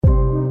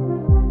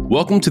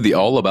Welcome to the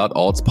All About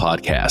Alts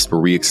podcast, where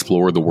we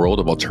explore the world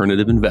of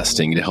alternative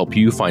investing to help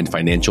you find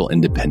financial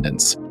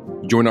independence.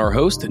 Join our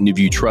host,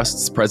 NewView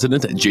Trust's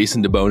president,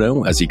 Jason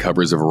DeBono, as he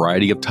covers a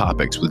variety of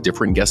topics with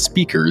different guest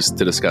speakers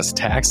to discuss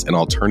tax and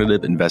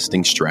alternative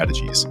investing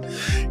strategies.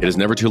 It is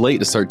never too late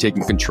to start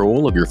taking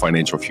control of your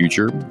financial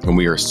future, and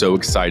we are so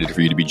excited for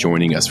you to be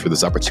joining us for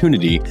this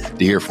opportunity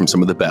to hear from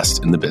some of the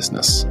best in the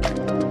business.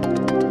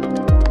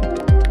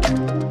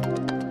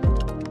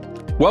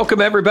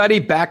 Welcome, everybody,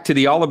 back to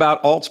the All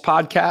About Alts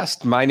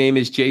podcast. My name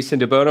is Jason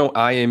DeBono.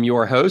 I am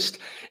your host.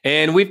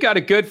 And we've got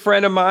a good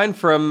friend of mine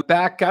from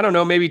back,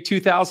 maybe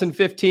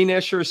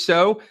 2015-ish or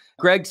so,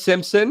 Greg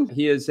Simpson.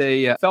 He is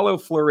a fellow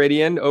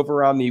Floridian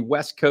over on the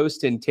West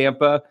Coast in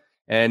Tampa.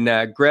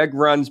 And Greg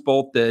runs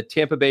both the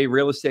Tampa Bay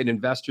Real Estate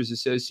Investors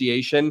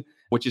Association,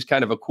 which is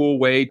kind of a cool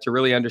way to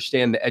really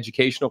understand the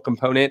educational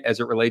component as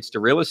it relates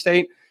to real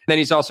estate. And then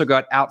he's also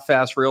got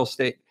Outfast Real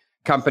Estate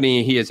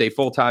Company. He is a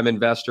full-time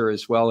investor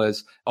as well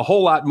as a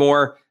whole lot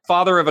more.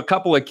 Father of a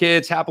couple of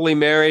kids, happily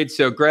married.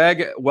 So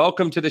Greg,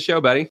 welcome to the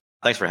show, buddy.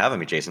 Thanks for having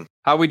me, Jason.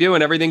 How we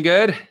doing? Everything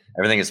good?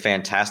 Everything is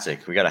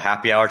fantastic. We got a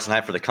happy hour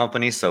tonight for the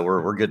company, so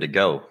we're good to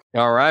go.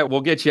 All right.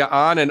 We'll get you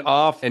on and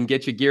off and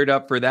get you geared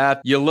up for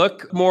that. You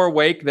look more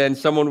awake than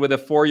someone with a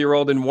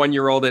 4-year-old and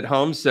 1-year-old at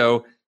home.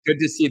 So good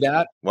to see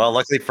that. Well,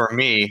 luckily for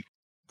me,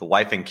 the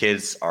wife and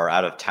kids are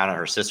out of town at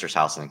her sister's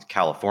house in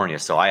California.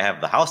 So I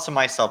have the house to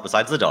myself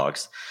besides the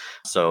dogs.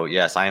 So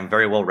yes, I am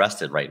very well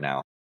rested right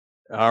now.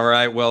 All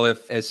right. Well,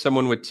 as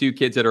someone with 2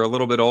 kids that are a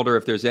little bit older,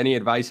 if there's any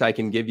advice I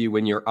can give you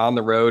when you're on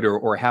the road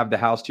or have the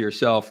house to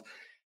yourself,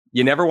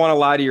 you never want to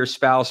lie to your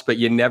spouse, but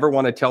you never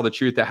want to tell the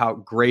truth of how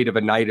great of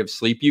a night of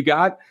sleep you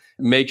got.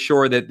 Make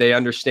sure that they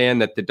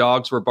understand that the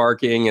dogs were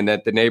barking and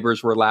that the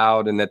neighbors were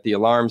loud and that the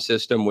alarm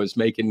system was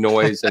making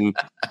noise. And,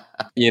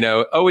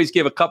 always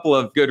give a couple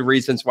of good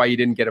reasons why you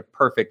didn't get a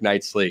perfect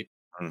night's sleep.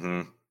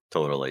 Mm-hmm.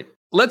 Totally.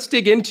 Let's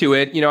dig into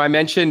it. I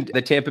mentioned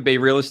the Tampa Bay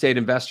Real Estate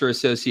Investor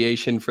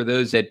Association. For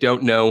those that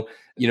don't know,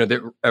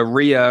 the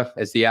AREA,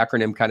 as the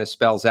acronym kind of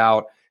spells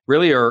out,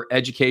 really are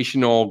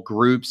educational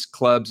groups,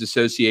 clubs,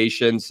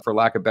 associations, for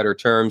lack of better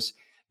terms,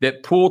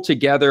 that pool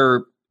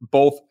together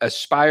both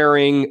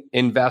aspiring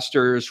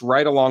investors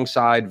right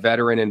alongside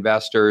veteran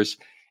investors.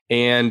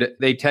 And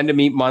they tend to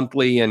meet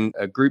monthly in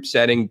a group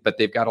setting, but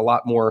they've got a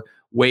lot more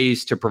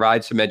ways to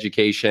provide some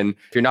education.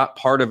 If you're not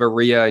part of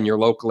AREA in your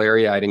local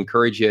area, I'd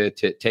encourage you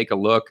to take a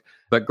look.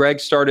 But Greg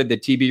started the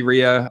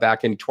TB-REA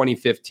back in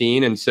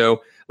 2015. And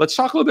so let's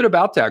talk a little bit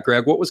about that,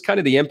 Greg. What was kind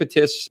of the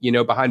impetus,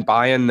 behind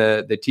buying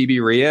the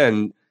TB-REA?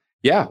 And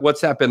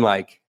what's that been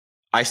like?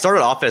 I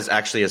started off as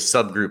actually a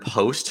subgroup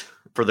host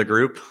for the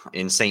group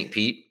in St.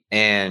 Pete.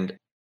 And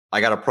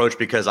I got approached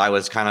because I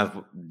was kind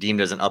of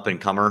deemed as an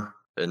up-and-comer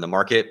in the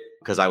market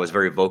because I was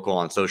very vocal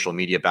on social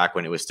media back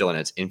when it was still in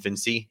its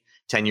infancy.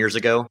 10 years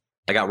ago,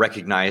 I got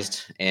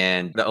recognized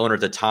and the owner at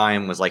the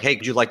time was like, hey,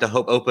 would you like to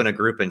open a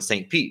group in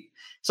St. Pete?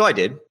 So I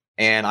did.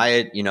 And I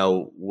had,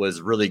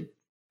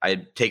 I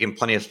had taken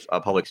plenty of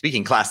public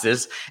speaking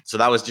classes. So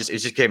it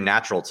just came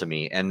natural to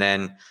me. And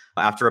then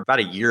after about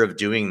a year of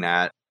doing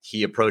that,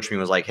 he approached me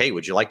and was like, hey,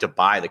 would you like to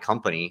buy the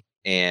company?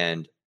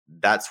 And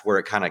that's where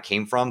it kind of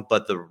came from.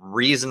 But the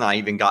reason I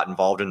even got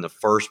involved in the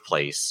first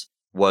place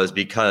was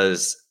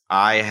because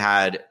I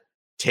had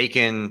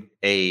taken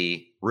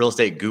a real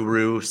estate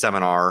guru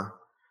seminar.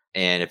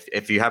 And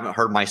if you haven't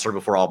heard my story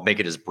before, I'll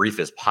make it as brief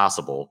as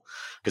possible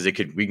because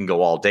we can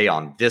go all day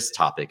on this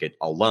topic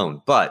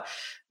alone. But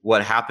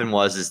what happened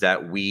is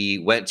that we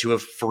went to a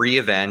free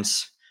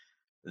event.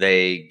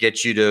 They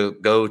get you to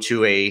go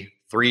to a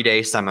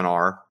 3-day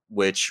seminar,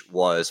 which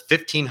was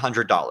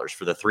 $1,500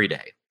 for the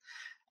 3-day.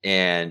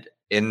 And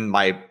in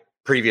my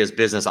previous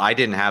business, I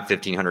didn't have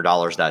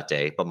 $1,500 that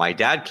day, but my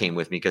dad came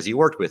with me because he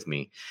worked with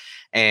me.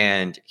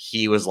 And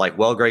he was like,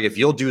 well, Greg, if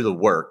you'll do the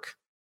work,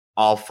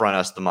 I'll front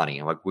us the money.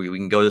 I'm like, we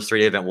can go to this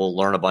 3-day event. We'll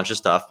learn a bunch of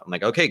stuff. I'm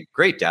like, okay,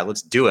 great, Dad,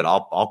 let's do it.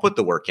 I'll put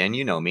the work in.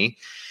 You know me.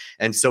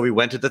 And so we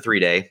went to the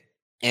 3-day.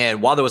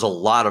 And while there was a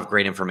lot of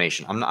great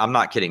information, I'm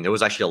not kidding. There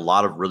was actually a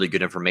lot of really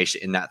good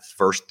information in that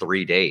first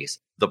 3 days.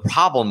 The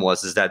problem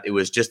was that it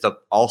was just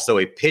also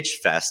a pitch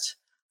fest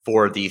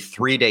for the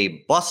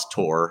 3-day bus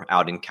tour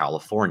out in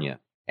California.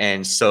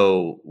 And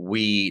so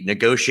we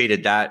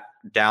negotiated that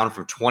down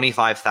from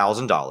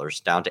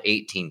 $25,000 down to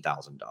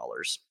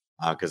 $18,000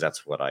 because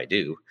that's what I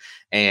do.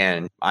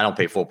 And I don't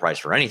pay full price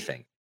for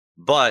anything.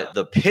 But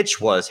the pitch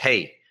was,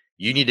 hey,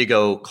 you need to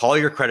go call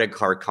your credit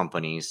card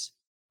companies,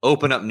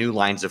 open up new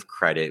lines of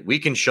credit. We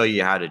can show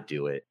you how to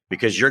do it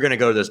because you're going to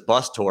go to this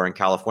bus tour in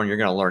California. You're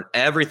going to learn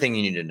everything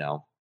you need to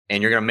know.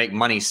 And you're going to make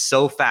money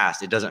so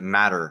fast, it doesn't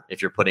matter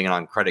if you're putting it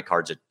on credit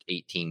cards at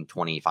 18,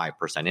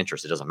 25%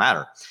 interest. It doesn't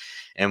matter.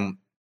 And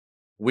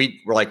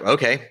we were like,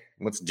 okay,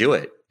 let's do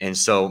it. And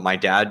so my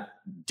dad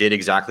did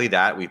exactly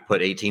that. We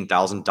put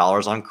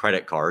 $18,000 on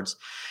credit cards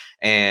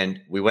and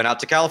we went out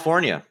to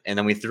California and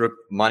then we threw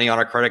money on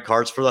our credit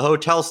cards for the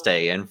hotel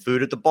stay and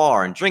food at the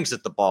bar and drinks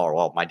at the bar.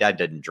 Well, my dad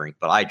didn't drink,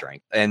 but I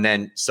drank. And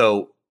then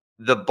so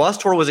The bus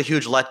tour was a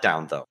huge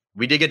letdown, though.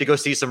 We did get to go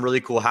see some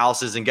really cool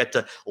houses and get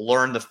to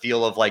learn the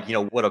feel of like,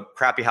 what a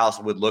crappy house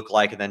would look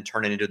like and then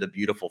turn it into the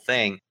beautiful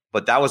thing.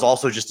 But that was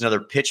also just another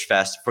pitch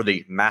fest for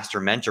the Master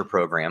Mentor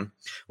program,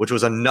 which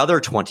was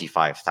another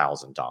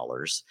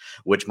 $25,000,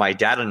 which my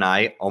dad and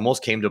I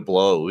almost came to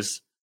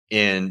blows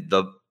in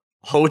the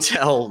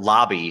hotel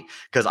lobby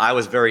because I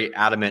was very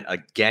adamant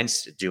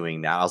against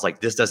doing that. I was like,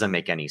 this doesn't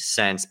make any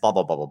sense, blah,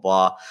 blah, blah, blah,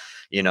 blah.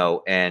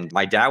 And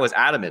my dad was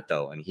adamant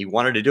though, and he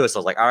wanted to do it. So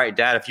I was like, all right,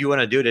 Dad, if you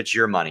want to do it, it's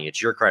your money,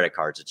 it's your credit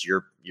cards, it's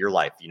your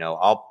life.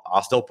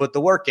 I'll still put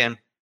the work in.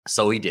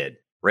 So he did.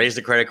 Raise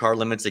the credit card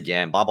limits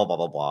again, blah, blah, blah,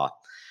 blah, blah.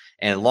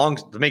 And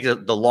to make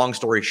the long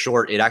story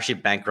short, it actually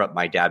bankrupted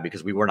my dad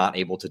because we were not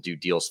able to do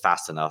deals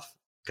fast enough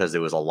because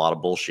there was a lot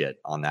of bullshit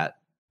on that,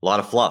 a lot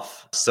of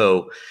fluff.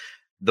 So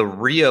the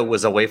RIA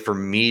was a way for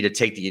me to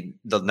take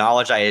the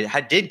knowledge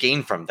I did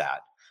gain from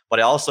that, but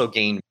I also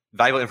gained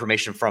valuable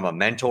information from a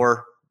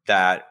mentor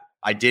that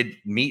I did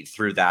meet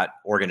through that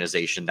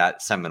organization,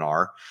 that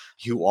seminar,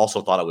 who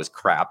also thought it was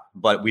crap.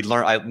 But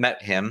I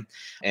met him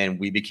and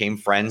we became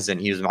friends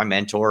and he was my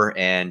mentor.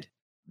 And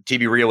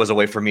TB RIA was a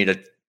way for me to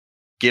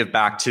give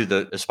back to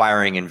the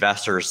aspiring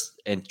investors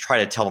and try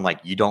to tell them, like,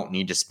 you don't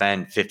need to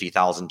spend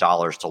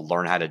 $50,000 to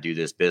learn how to do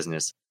this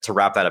business. To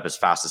wrap that up as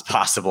fast as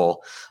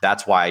possible,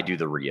 that's why I do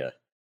the RIA,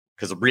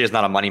 because the RIA is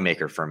not a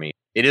moneymaker for me.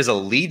 It is a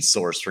lead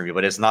source for me,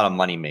 but it's not a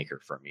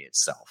moneymaker for me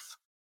itself.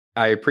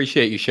 I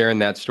appreciate you sharing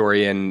that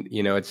story. And,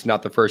 it's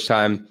not the first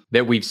time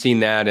that we've seen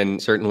that.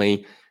 And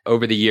certainly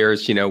over the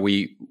years,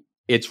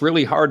 it's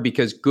really hard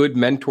because good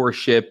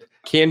mentorship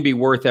can be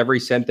worth every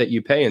cent that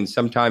you pay. And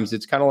sometimes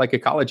it's kind of like a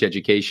college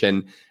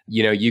education.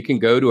 You can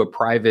go to a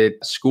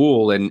private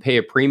school and pay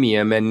a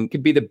premium and it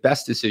could be the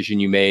best decision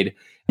you made.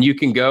 You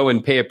can go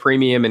and pay a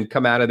premium and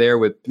come out of there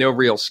with no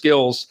real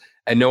skills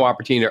and no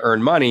opportunity to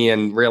earn money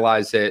and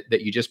realize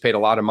that you just paid a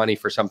lot of money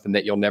for something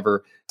that you'll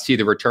never see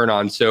the return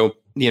on. So,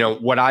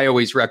 what I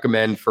always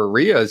recommend for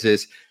RIAs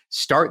is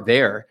start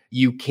there.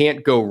 You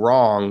can't go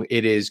wrong.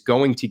 It is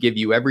going to give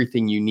you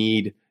everything you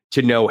need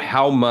to know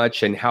how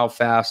much and how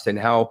fast and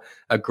how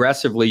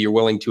aggressively you're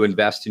willing to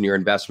invest in your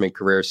investment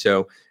career.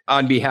 So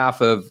on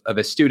behalf of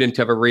a student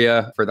of a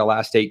RIA for the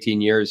last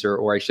 18 years,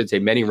 or I should say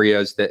many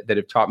RIAs that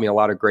have taught me a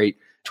lot of great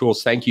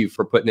tools, thank you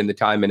for putting in the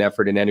time and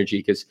effort and energy,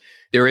 because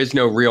there is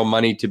no real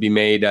money to be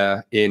made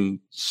in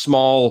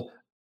small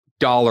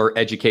dollar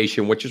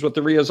education, which is what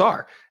the RIAs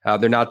are.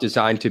 They're not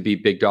designed to be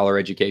big dollar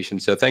education.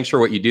 So thanks for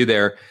what you do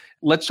there.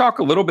 Let's talk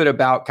a little bit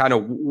about kind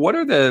of what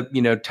are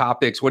the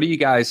topics. What do you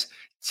guys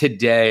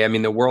today? I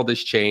mean, the world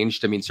has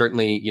changed. I mean,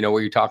 certainly, what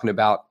you're talking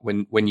about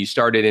when you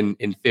started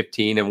in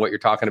 15 and what you're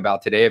talking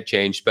about today have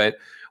changed. But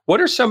what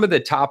are some of the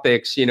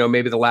topics,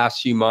 maybe the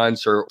last few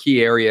months or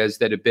key areas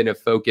that have been a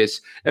focus?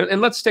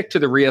 And let's stick to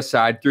the RIA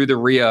side, through the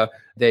RIA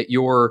that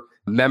your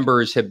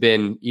members have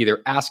been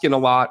either asking a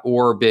lot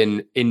or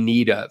been in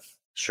need of.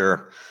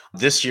 Sure.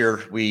 This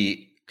year,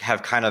 we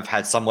have kind of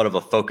had somewhat of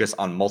a focus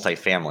on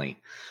multifamily,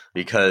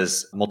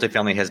 because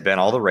multifamily has been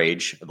all the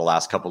rage the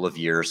last couple of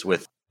years,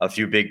 with a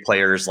few big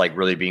players like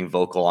really being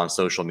vocal on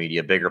social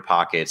media,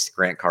 BiggerPockets,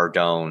 Grant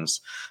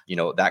Cardone's,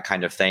 that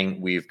kind of thing.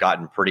 We've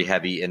gotten pretty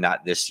heavy in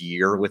that this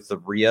year with the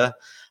RIA.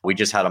 We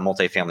just had a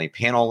multifamily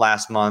panel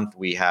last month.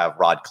 We have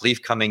Rod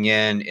Khleif coming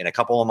in a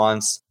couple of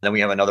months. Then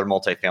we have another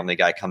multifamily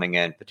guy coming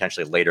in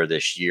potentially later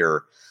this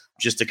year,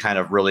 just to kind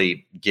of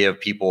really give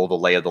people the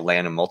lay of the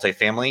land in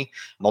multifamily.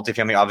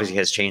 Multifamily obviously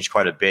has changed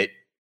quite a bit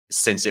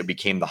since it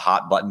became the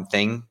hot button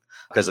thing.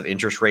 Because of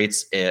interest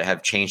rates, it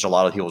have changed a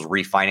lot of people's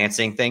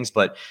refinancing things.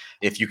 But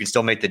if you can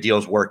still make the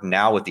deals work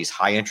now with these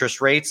high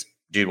interest rates,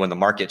 dude, when the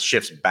market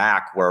shifts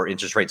back where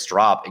interest rates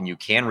drop and you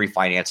can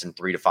refinance in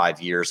 3 to 5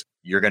 years,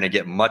 you're going to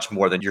get much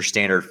more than your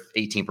standard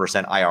 18%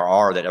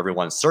 IRR that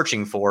everyone's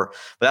searching for.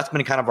 But that's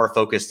been kind of our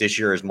focus this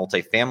year, is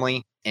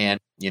multifamily and,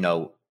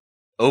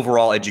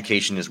 overall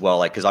education as well.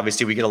 Like, because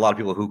obviously we get a lot of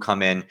people who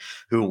come in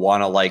who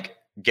want to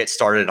get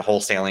started in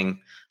wholesaling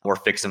or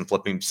fix and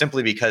flipping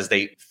simply because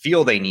they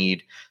feel they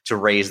need to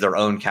raise their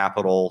own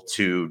capital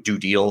to do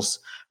deals,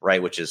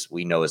 right? Which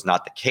we know is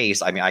not the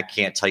case. I mean, I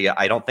can't tell you,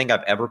 I don't think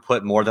I've ever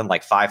put more than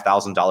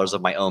 $5,000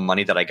 of my own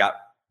money that I got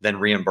then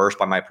reimbursed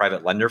by my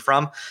private lender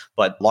from.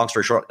 But long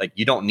story short,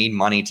 you don't need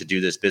money to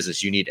do this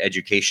business. You need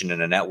education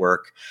and a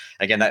network.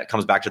 Again, that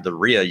comes back to the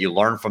RIA. You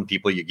learn from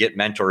people, you get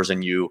mentors,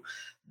 and you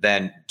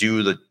then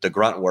do the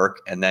grunt work,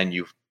 and then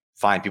you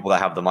find people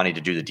that have the money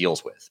to do the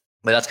deals with.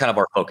 But that's kind of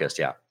our focus,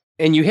 yeah.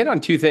 And you hit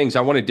on two things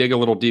I want to dig a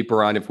little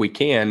deeper on if we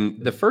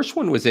can. The first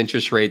one was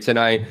interest rates. And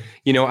I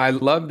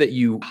love that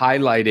you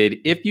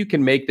highlighted, if you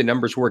can make the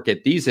numbers work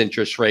at these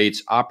interest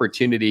rates,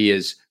 opportunity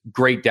is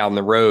great down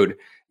the road.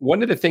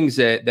 One of the things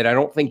that I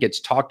don't think gets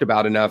talked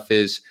about enough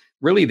is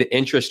really the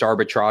interest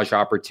arbitrage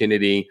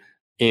opportunity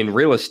in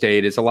real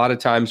estate. Is a lot of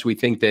times we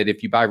think that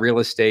if you buy real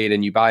estate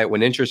and you buy it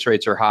when interest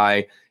rates are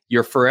high,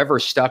 you're forever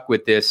stuck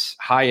with this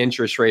high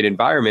interest rate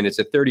environment. It's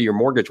a 30-year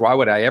mortgage. Why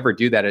would I ever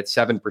do that at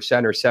 7% or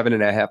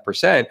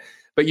 7.5%?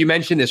 But you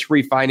mentioned this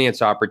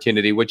refinance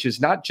opportunity, which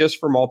is not just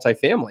for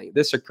multifamily.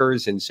 This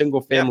occurs in single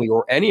family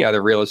or any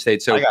other real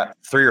estate. So I got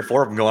 3 or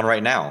 4 of them going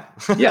right now.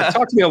 yeah,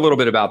 talk to me a little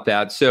bit about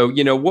that. So,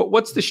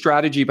 what's the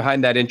strategy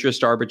behind that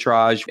interest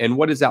arbitrage, and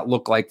what does that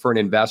look like for an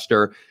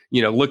investor,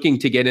 looking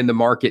to get in the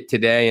market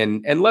today?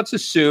 And let's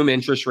assume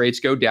interest rates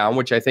go down,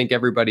 which I think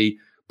everybody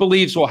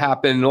believes will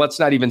happen. Let's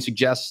not even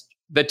suggest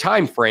the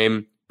time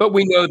frame, but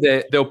we know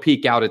that they'll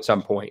peak out at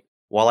some point.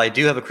 Well, I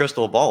do have a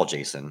crystal ball,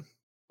 Jason.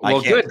 Well,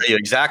 I can't tell you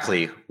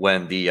exactly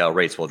when the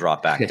rates will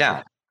drop back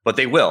down, but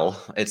they will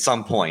at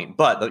some point.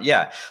 But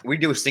yeah, we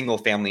do a single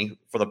family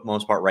for the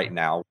most part right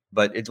now.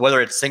 But it's whether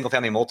it's single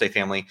family,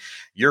 multifamily,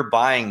 you're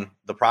buying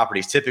the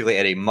properties typically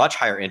at a much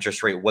higher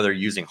interest rate, whether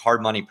you're using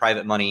hard money,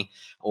 private money,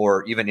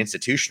 or even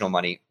institutional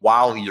money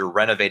while you're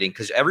renovating.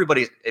 Because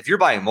if you're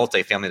buying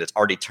multifamily that's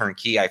already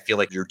turnkey, I feel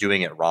like you're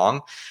doing it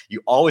wrong.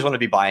 You always want to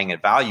be buying a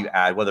value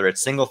add, whether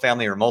it's single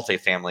family or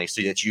multifamily,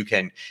 so that you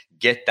can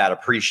get that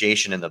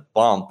appreciation and the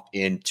bump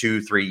in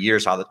 2-3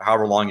 years,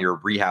 however long your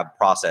rehab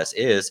process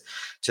is,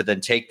 to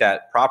then take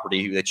that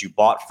property that you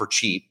bought for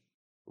cheap,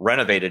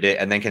 renovated it,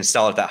 and then can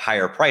sell it at that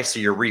higher price. So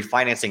you're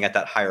refinancing at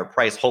that higher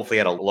price, hopefully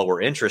at a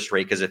lower interest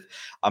rate. Because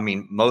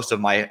most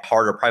of my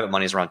hard or private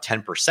money is around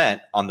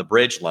 10% on the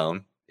bridge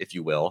loan, if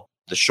you will.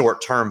 The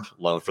short-term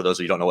loan, for those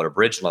of you who don't know what a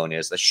bridge loan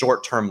is, the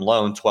short-term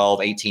loan,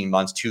 12, 18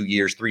 months, 2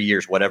 years, 3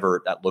 years,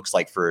 whatever that looks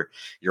like for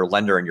your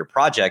lender and your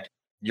project,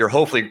 you're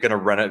hopefully going to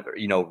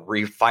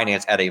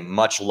refinance at a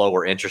much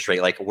lower interest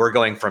rate. Like we're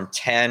going from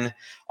 10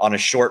 on a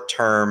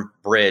short-term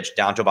bridge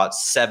down to about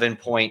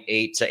 7.8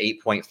 to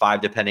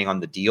 8.5, depending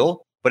on the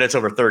deal, but it's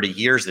over 30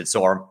 years. And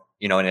so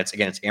and it's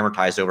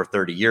amortized over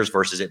 30 years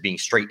versus it being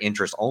straight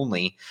interest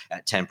only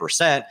at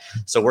 10%.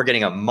 So we're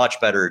getting a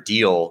much better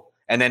deal.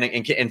 And then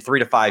in 3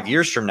 to 5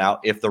 years from now,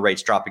 if the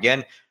rates drop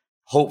again,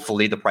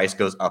 hopefully the price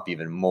goes up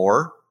even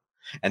more.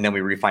 And then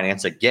we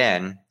refinance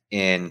again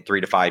in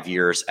 3 to 5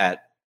 years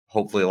at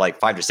hopefully like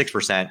 5 to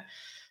 6%.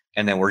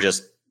 And then we're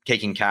just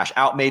taking cash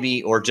out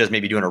maybe, or just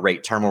maybe doing a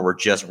rate term where we're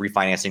just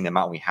refinancing the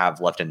amount we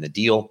have left in the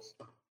deal.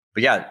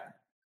 But yeah,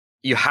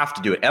 you have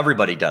to do it.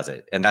 Everybody does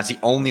it. And that's the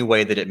only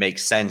way that it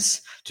makes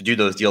sense to do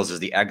those deals, is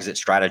the exit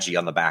strategy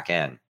on the back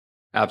end.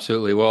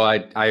 Absolutely. Well,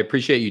 I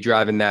appreciate you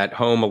driving that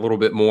home a little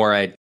bit more.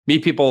 I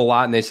meet people a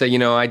lot and they say,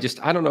 I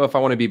don't know if I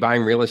want to be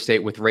buying real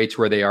estate with rates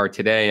where they are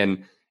today.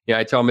 And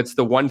I tell them it's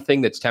the one thing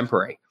that's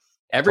temporary.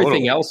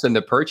 Everything else in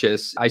the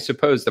purchase, I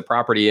suppose the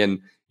property and,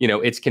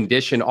 its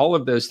condition, all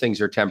of those things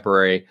are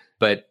temporary,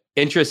 but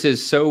interest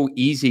is so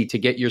easy to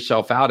get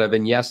yourself out of.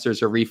 And yes,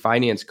 there's a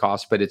refinance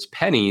cost, but it's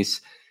pennies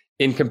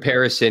in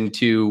comparison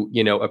to,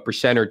 a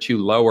percent or two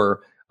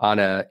lower on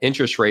a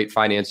interest rate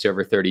financed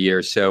over 30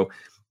 years. So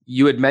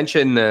you had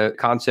mentioned the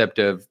concept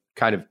of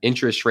kind of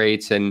interest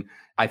rates, and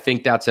I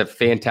think that's a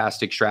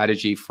fantastic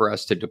strategy for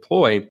us to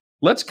deploy.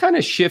 Let's kind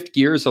of shift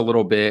gears a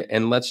little bit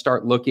and let's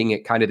start looking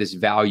at kind of this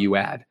value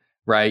add.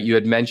 Right? You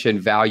had mentioned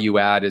value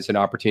add as an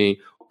opportunity.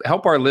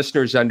 Help our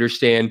listeners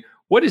understand,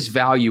 what is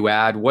value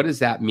add? What does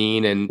that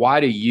mean? And why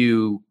do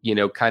you,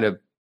 kind of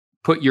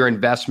put your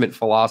investment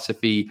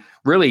philosophy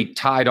really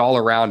tied all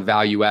around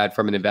value add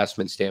from an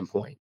investment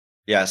standpoint?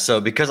 Yeah. So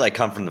because I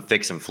come from the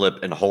fix and flip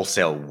and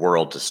wholesale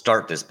world to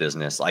start this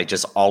business, I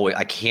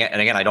can't,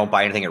 and again, I don't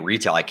buy anything at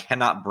retail. I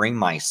cannot bring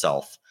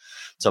myself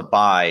to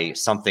buy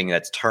something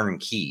that's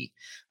turnkey,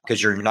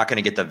 because you're not going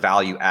to get the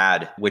value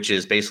add, which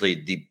is basically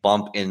the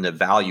bump in the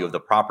value of the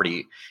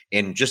property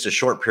in just a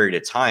short period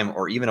of time,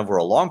 or even over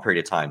a long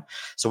period of time.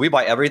 So we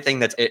buy everything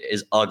that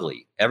is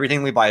ugly.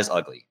 Everything we buy is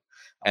ugly.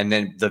 And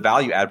then the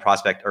value add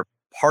prospect, or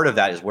part of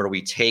that, is where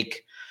we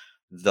take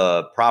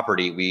the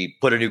property, we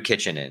put a new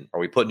kitchen in, or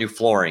we put new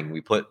flooring,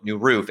 we put new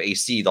roof,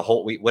 AC,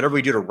 whatever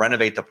we do to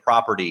renovate the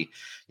property.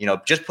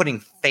 Just putting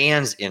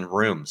fans in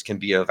rooms can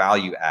be a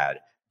value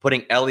add.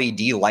 Putting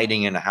LED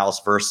lighting in a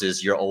house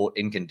versus your old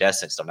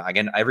incandescent stuff. Now,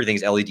 again,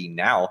 everything's LED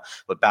now,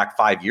 but back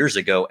 5 years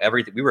ago,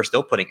 we were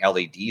still putting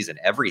LEDs in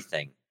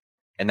everything.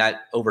 And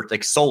that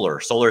solar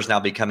is now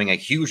becoming a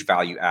huge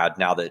value add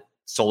now that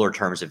solar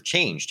terms have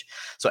changed.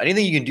 So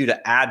anything you can do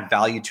to add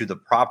value to the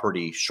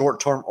property,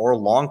 short-term or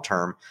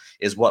long-term,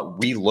 is what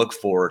we look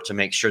for to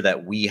make sure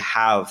that we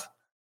have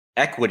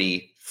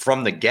equity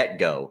from the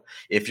get-go.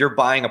 If you're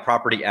buying a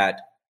property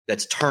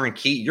that's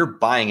turnkey, you're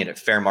buying it at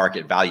fair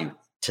market value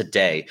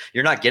today.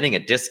 You're not getting a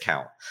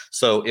discount.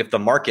 So if the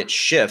market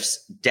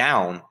shifts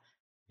down,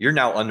 you're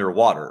now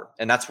underwater.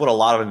 And that's what a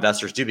lot of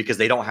investors do, because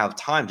they don't have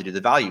time to do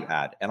the value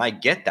add. And I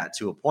get that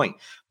to a point,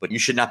 but you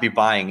should not be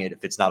buying it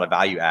if it's not a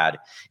value add.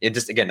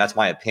 Again, that's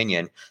my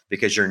opinion,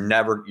 because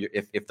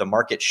if the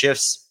market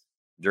shifts,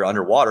 you're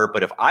underwater.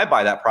 But if I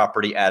buy that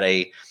property at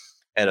a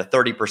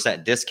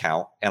 30%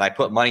 discount and I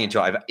put money into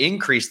it, I've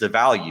increased the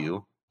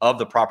value of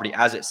the property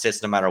as it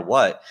sits no matter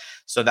what.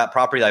 So that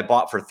property that I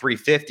bought for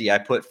 $350, I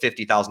put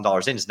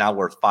 $50,000 in, is now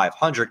worth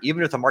 $500.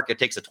 Even if the market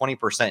takes a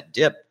 20%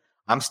 dip,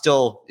 I'm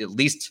still at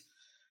least,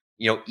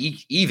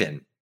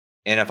 even.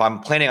 And if I'm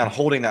planning on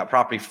holding that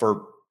property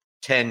for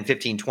 10,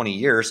 15, 20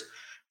 years,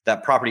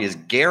 that property is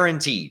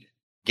guaranteed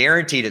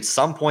at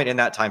some point in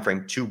that time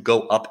frame to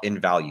go up in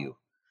value.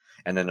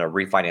 and then a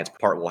refinance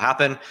part will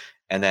happen,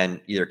 and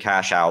then either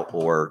cash out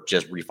or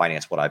just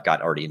refinance what I've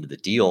got already into the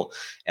deal.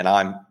 And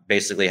I'm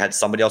basically had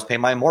somebody else pay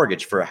my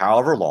mortgage for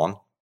however long,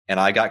 and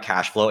I got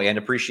cash flow and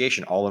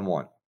appreciation all in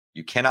one.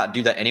 You cannot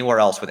do that anywhere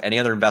else with any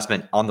other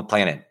investment on the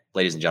planet,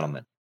 ladies and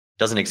gentlemen.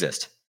 Doesn't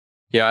exist.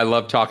 Yeah, I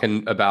love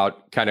talking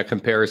about kind of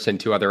comparison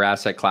to other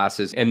asset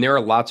classes. And there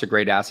are lots of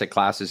great asset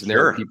classes, and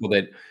there are people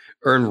that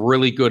earn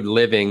really good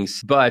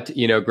livings. But,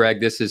 Greg,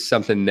 this is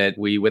something that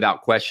we,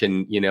 without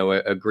question,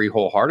 agree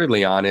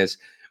wholeheartedly on, is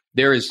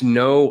there is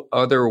no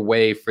other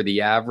way for the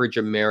average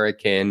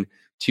American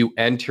to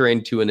enter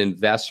into an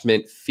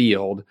investment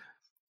field,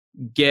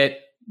 get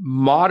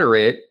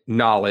moderate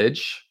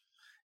knowledge,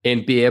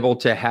 and be able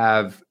to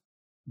have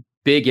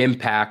big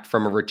impact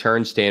from a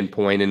return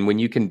standpoint. And when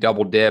you can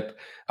double dip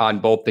on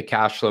both the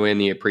cash flow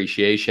and the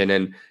appreciation,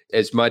 and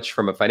as much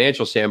from a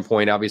financial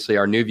standpoint, obviously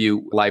our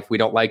NuView life, we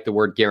don't like the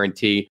word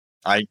guarantee.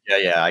 I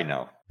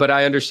know. But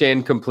I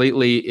understand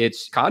completely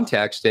its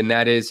context. And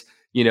that is,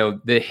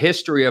 the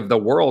history of the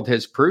world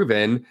has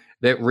proven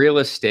that real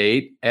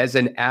estate as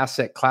an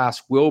asset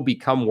class will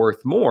become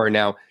worth more.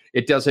 Now,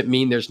 it doesn't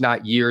mean there's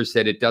not years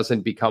that it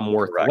doesn't become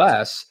worth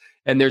less.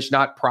 And there's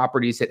not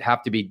properties that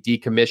have to be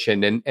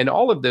decommissioned, and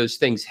all of those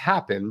things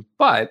happen.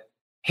 But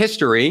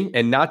history,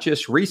 and not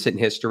just recent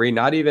history,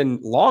 not even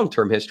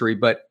long-term history,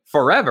 but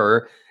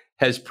forever,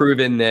 has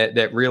proven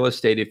that real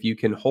estate, if you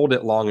can hold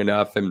it long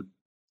enough, and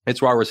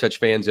it's why we're such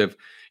fans of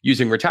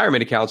using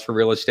retirement accounts for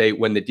real estate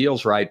when the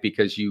deal's right,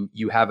 because you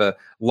have a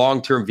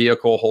long-term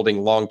vehicle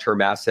holding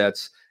long-term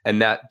assets,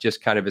 and that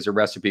just kind of is a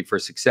recipe for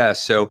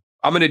success. So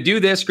I'm going to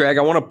do this, Greg.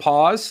 I want to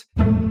pause.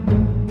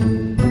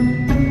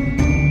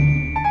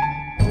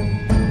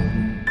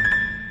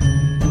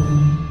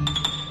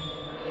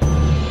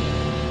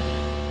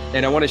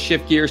 And I want to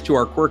shift gears to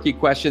our quirky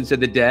questions of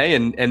the day.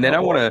 And then I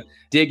want to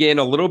dig in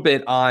a little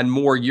bit on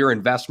more your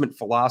investment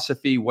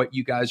philosophy, what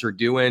you guys are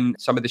doing,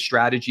 some of the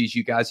strategies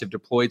you guys have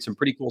deployed, some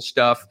pretty cool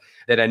stuff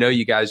that I know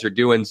you guys are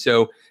doing.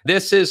 So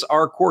this is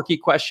our quirky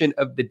question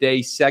of the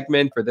day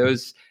segment. For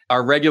those,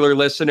 our regular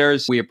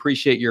listeners, we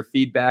appreciate your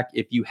feedback.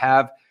 If you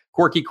have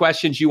quirky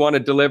questions you want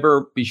to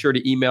deliver, be sure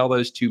to email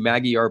those to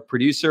Maggie, our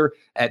producer,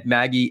 at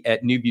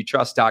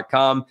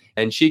maggie@newviewtrust.com.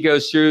 And she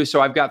goes through.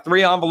 So I've got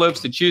 3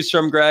 envelopes to choose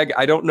from, Greg.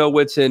 I don't know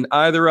what's in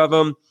either of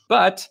them,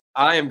 but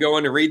I am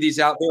going to read these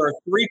out. There are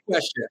 3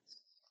 questions.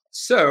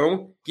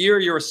 So gear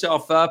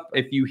yourself up.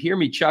 If you hear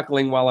me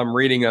chuckling while I'm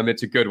reading them,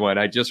 it's a good one.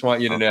 I just want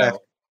you to know.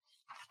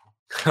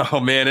 Oh,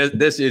 man,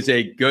 this is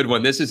a good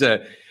one. This is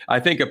I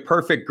think, a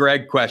perfect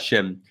Greg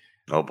question.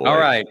 Oh, boy. All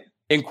right.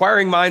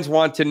 Inquiring minds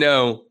want to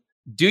know,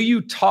 do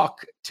you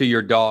talk to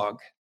your dog?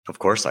 Of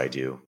course I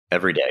do.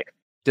 Every day.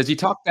 Does he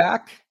talk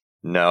back?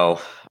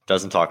 No,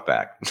 doesn't talk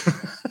back.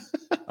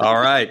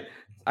 All right.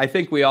 I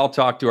think we all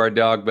talk to our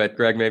dog, but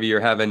Greg, maybe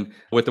you're having,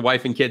 with the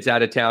wife and kids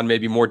out of town,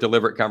 maybe more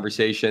deliberate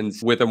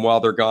conversations with them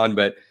while they're gone,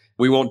 but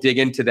we won't dig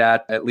into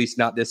that, at least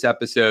not this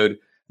episode.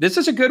 This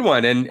is a good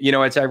one. And,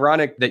 it's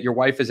ironic that your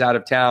wife is out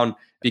of town,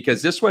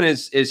 because this one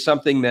is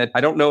something that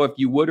I don't know if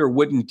you would or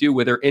wouldn't do,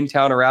 whether in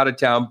town or out of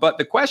town. But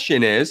the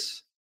question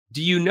is,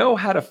 do you know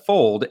how to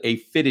fold a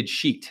fitted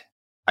sheet?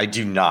 I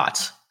do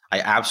not. I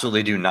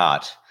absolutely do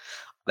not.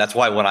 That's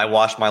why when I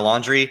wash my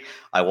laundry,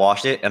 I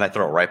wash it and I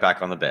throw it right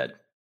back on the bed.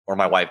 Or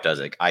my wife does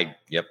it.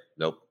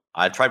 Nope.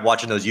 I tried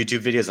watching those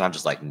YouTube videos and I'm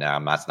just like, nah,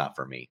 that's not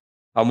for me.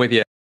 I'm with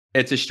you.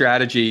 It's a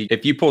strategy.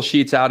 If you pull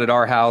sheets out at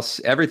our house,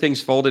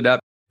 everything's folded up,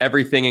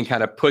 everything and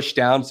kind of pushed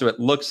down so it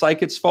looks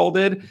like it's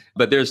folded,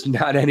 but there's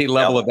not any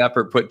level of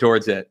effort put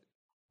towards it.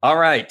 All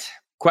right.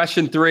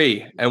 Question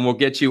 3, and we'll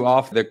get you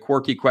off the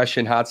quirky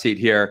question hot seat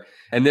here.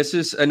 And this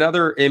is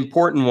another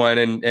important one,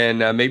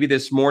 and maybe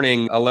this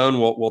morning alone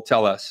will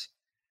tell us.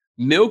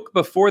 Milk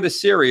before the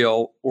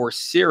cereal or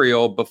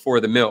cereal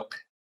before the milk?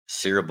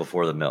 Cereal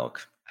before the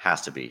milk.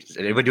 Has to be. Does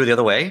anybody do it the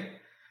other way?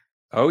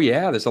 Oh,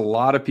 yeah. There's a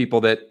lot of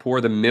people that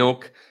pour the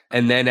milk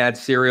and then add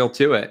cereal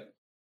to it.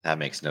 That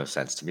makes no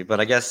sense to me, but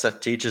I guess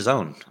to each his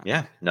own.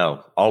 Yeah.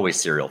 No, always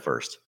cereal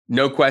first.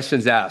 No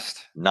questions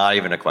asked. Not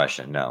even a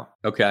question. No.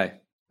 Okay.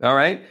 All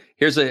right.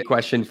 Here's a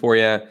question for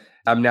you.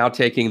 I'm now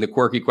taking the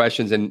quirky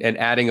questions and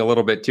adding a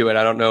little bit to it.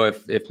 I don't know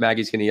if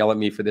Maggie's going to yell at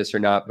me for this or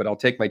not, but I'll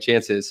take my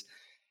chances.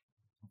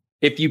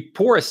 If you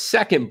pour a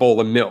second bowl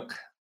of milk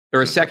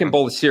or a second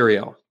bowl of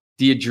cereal,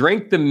 do you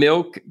drink the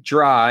milk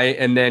dry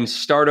and then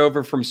start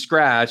over from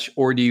scratch,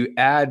 or do you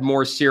add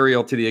more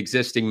cereal to the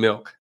existing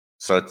milk?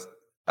 So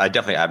I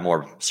definitely add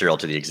more cereal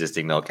to the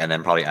existing milk and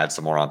then probably add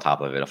some more on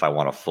top of it if I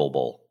want a full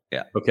bowl.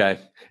 Yeah. Okay.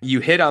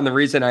 You hit on the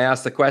reason I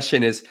asked the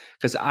question is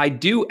because I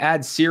do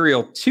add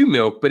cereal to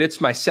milk, but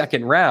it's my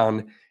second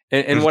round.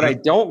 And what I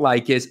don't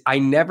like is I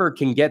never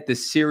can get the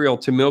cereal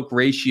to milk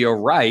ratio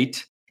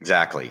right.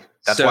 Exactly.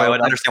 That's why I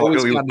would understand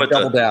why we would put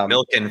the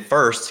milk in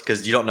first,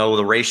 because you don't know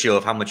the ratio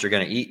of how much you're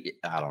going to eat.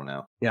 I don't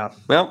know. Yeah.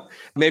 Well,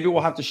 maybe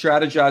we'll have to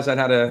strategize on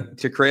how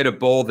to create a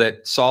bowl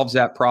that solves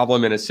that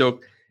problem in a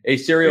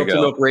cereal to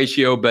milk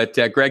ratio. But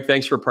Greg,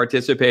 thanks for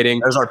participating.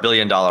 There's our $1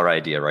 billion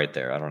idea right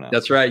there. I don't know.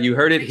 That's right. You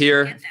heard it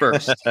here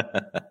first.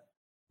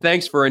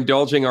 Thanks for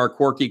indulging our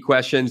quirky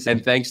questions.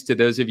 And thanks to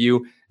those of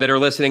you that are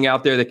listening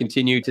out there that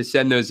continue to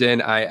send those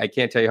in. I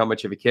can't tell you how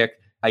much of a kick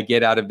I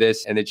get out of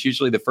this. And it's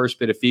usually the first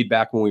bit of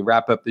feedback when we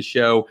wrap up the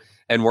show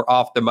and we're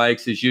off the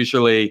mics is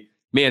usually,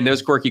 man,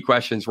 those quirky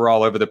questions were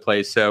all over the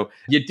place. So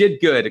you did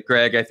good,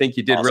 Greg. I think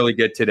you did really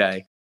good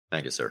today.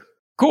 Thank you, sir.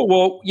 Cool.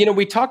 Well,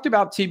 we talked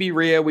about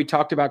TB-RIA. We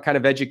talked about kind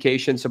of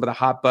education, some of the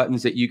hot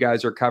buttons that you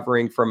guys are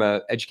covering from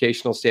an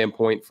educational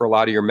standpoint for a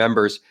lot of your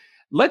members.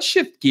 Let's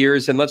shift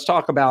gears and let's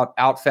talk about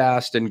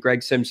OutFast and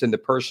Greg Simpson, the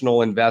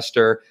personal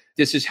investor.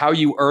 This is how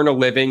you earn a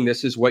living.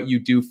 This is what you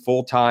do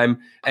full time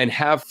and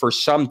have for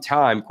some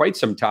time, quite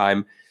some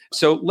time.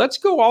 So let's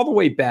go all the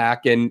way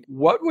back. And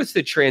what was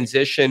the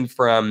transition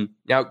from,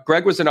 now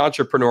Greg was an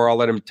entrepreneur. I'll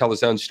let him tell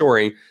his own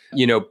story,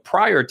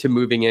 prior to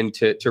moving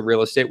into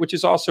real estate, which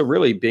is also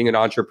really being an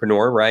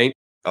entrepreneur, right?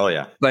 Oh,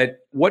 yeah. But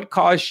what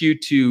caused you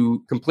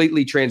to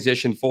completely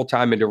transition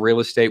full-time into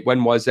real estate?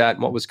 When was that?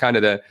 And what was kind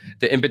of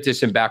the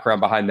impetus and background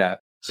behind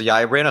that? So yeah,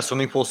 I ran a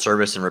swimming pool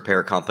service and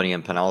repair company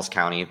in Pinellas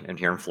County and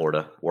here in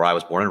Florida, where I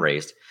was born and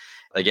raised.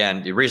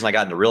 Again, the reason I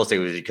got into real estate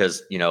was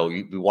because,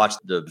 we watched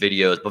the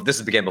videos, but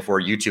this began before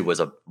YouTube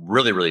was a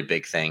really, really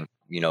big thing.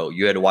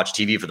 You had to watch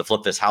TV for the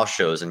Flip This House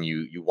shows and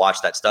you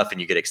watch that stuff and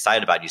you get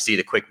excited about it. You see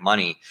the quick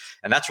money.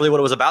 And that's really what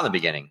it was about in the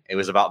beginning. It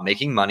was about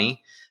making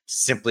money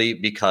simply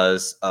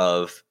because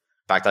of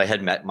the fact that I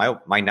had met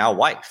my now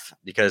wife,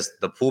 because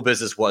the pool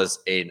business was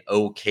an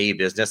okay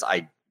business.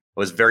 I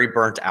was very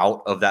burnt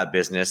out of that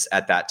business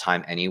at that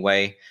time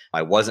anyway.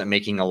 I wasn't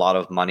making a lot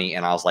of money.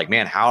 And I was like,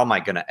 man, how am I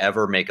going to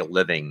ever make a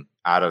living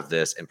out of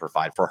this and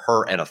provide for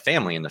her and a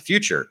family in the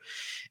future?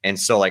 And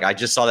so I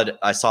just saw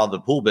the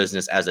pool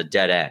business as a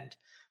dead end.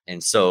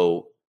 And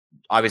so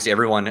obviously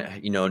everyone,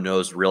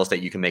 knows real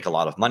estate, you can make a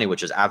lot of money,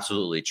 which is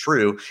absolutely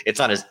true. It's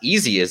not as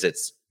easy as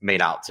it's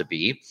made out to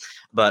be.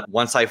 But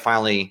once I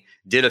finally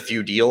did a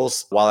few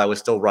deals while I was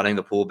still running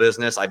the pool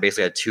business, I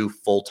basically had 2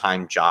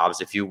 full-time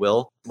jobs, if you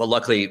will. But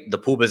luckily, the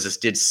pool business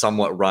did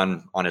somewhat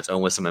run on its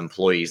own with some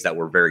employees that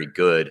were very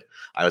good.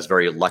 I was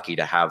very lucky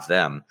to have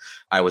them.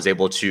 I was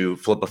able to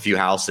flip a few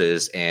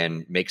houses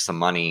and make some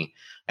money.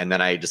 And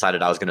then I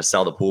decided I was going to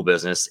sell the pool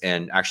business.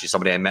 And actually,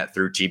 somebody I met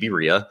through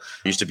TB-RIA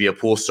used to be a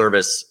pool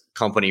service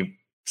company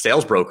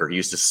sales broker. He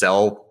used to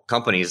sell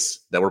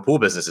companies that were pool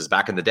businesses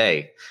back in the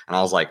day. And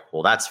I was like,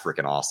 well, that's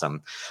freaking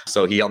awesome.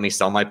 So he helped me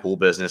sell my pool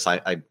business.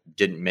 I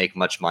didn't make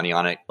much money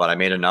on it, but I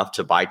made enough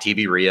to buy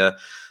TB-RIA,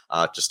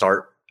 to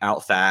start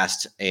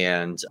OutFast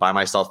and buy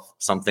myself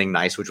something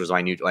nice, which was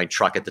my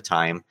truck at the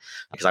time,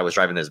 because I was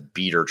driving this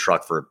beater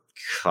truck for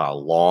a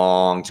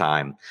long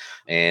time.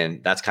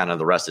 And that's kind of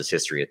the rest is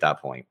history at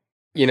that point.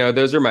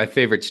 Those are my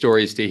favorite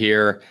stories to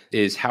hear,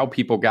 is how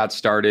people got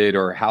started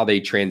or how they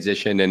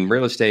transitioned. And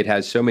real estate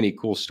has so many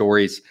cool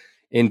stories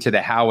into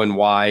the how and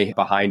why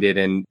behind it.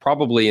 And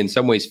probably in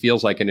some ways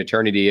feels like an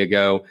eternity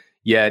ago.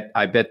 Yet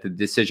I bet the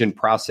decision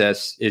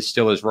process is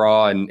still as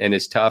raw and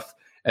as tough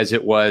as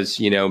it was,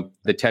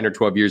 the 10 or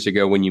 12 years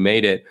ago when you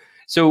made it.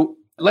 So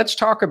let's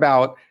talk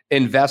about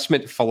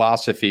investment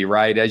philosophy,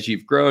 right? As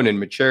you've grown and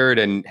matured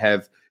and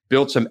have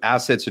built some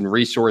assets and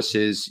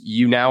resources,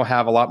 you now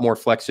have a lot more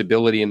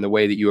flexibility in the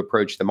way that you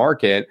approach the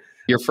market.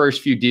 Your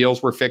first few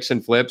deals were fix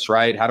and flips,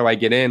 right? How do I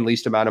get in?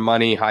 Least amount of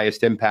money,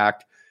 highest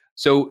impact.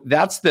 So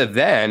that's the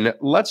then.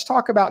 Let's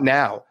talk about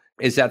now.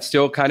 Is that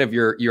still kind of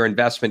your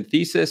investment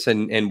thesis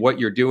and what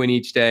you're doing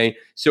each day?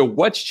 So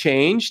what's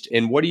changed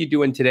and what are you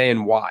doing today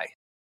and why?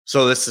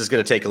 So this is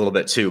going to take a little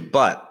bit too,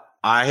 but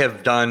I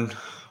have done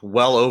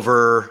well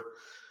over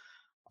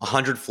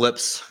 100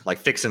 flips, like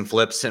fix and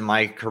flips in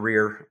my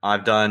career.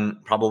 I've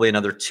done probably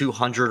another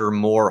 200 or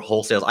more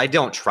wholesales. I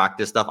don't track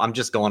this stuff. I'm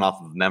just going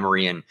off of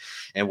memory and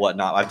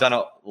whatnot. I've done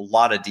a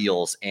lot of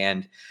deals.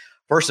 And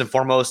first and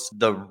foremost,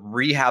 the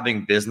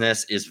rehabbing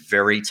business is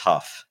very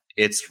tough.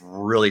 It's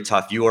really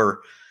tough.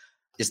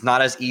 It's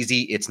not as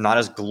easy. It's not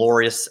as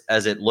glorious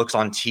as it looks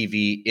on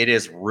TV. It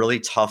is really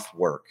tough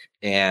work.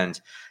 And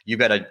you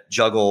got to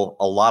juggle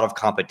a lot of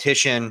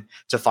competition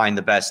to find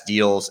the best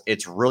deals.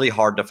 It's really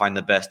hard to find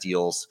the best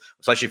deals,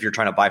 especially if you're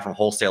trying to buy from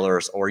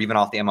wholesalers or even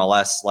off the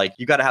MLS. Like,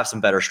 you got to have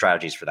some better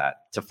strategies for that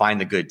to find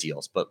the good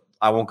deals. But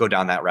I won't go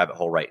down that rabbit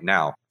hole right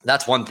now.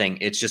 That's one thing.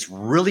 It's just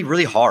really,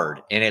 really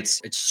hard. And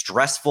it's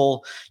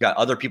stressful. You got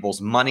other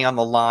people's money on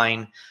the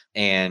line.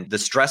 And the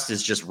stress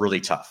is just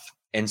really tough.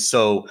 And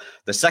so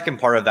the second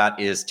part of that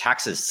is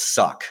taxes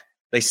suck.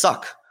 They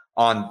suck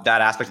on that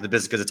aspect of the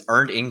business because it's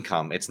earned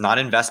income. It's not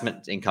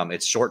investment income.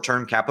 It's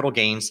short-term capital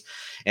gains.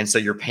 And so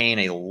you're paying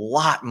a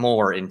lot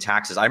more in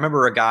taxes. I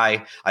remember a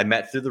guy I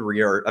met through the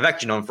RIA. I've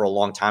actually known him for a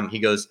long time. He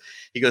goes,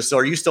 so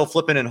are you still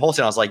flipping in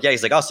wholesale? I was like, yeah.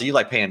 He's like, oh, so you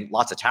like paying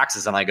lots of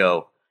taxes? And I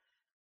go,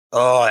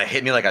 oh, it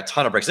hit me like a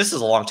ton of bricks. This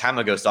is a long time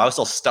ago. So I was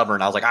still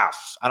stubborn. I was like, I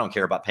don't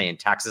care about paying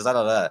taxes.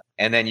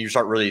 And then you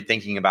start really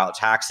thinking about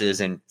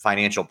taxes and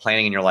financial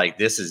planning. And you're like,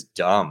 this is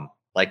dumb.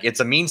 Like it's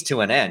a means to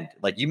an end.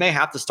 Like you may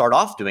have to start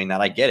off doing that.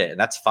 I get it. And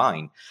that's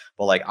fine.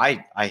 But like,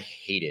 I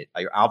hate it.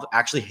 I'll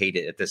actually hate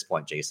it at this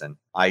point, Jason.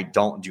 I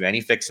don't do any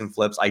fix and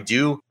flips. I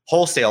do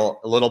wholesale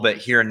a little bit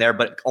here and there,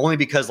 but only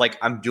because like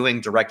I'm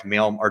doing direct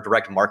mail or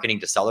direct marketing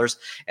to sellers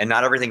and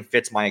not everything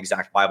fits my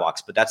exact buy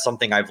box. But that's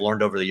something I've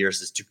learned over the years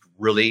is to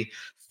really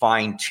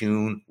fine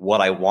tune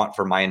what I want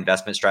for my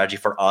investment strategy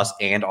for us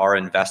and our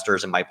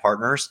investors and my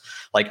partners.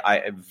 Like I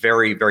am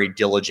very, very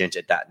diligent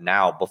at that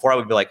now. Before I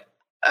would be like,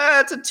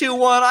 it's a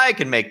 2-1. I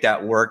can make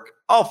that work.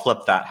 I'll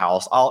flip that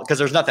house. Because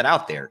there's nothing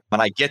out there.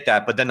 And I get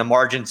that. But then the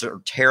margins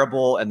are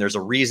terrible. And there's a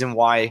reason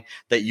why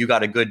that you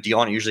got a good deal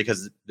on it, usually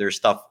because there's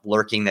stuff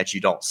lurking that you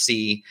don't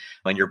see.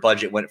 When your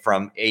budget went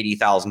from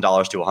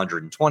 $80,000 to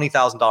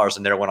 $120,000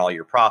 and there went all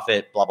your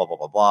profit, blah, blah, blah,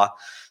 blah, blah.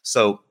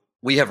 So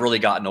we have really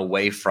gotten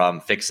away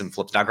from fix and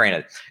flips. Now,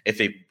 granted, if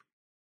a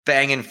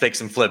banging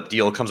fix and flip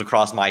deal comes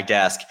across my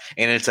desk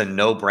and it's a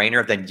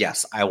no-brainer, then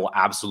yes, I will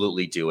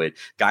absolutely do it.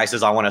 Guy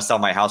says I want to sell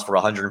my house for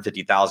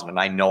 $150,000 and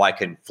I know I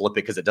can flip it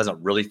because it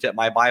doesn't really fit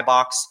my buy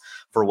box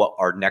for what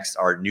our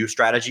new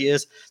strategy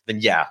is, then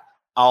yeah,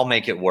 I'll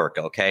make it work.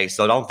 Okay.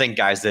 So don't think,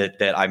 guys,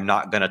 that I'm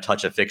not going to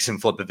touch a fix and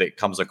flip if it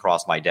comes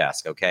across my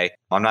desk. Okay.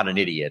 I'm not an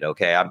idiot.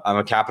 Okay. I'm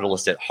a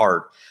capitalist at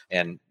heart.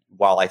 And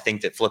while I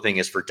think that flipping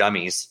is for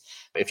dummies,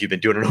 if you've been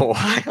doing it a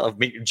while,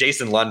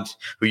 Jason Lund,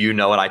 who you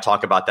know, and I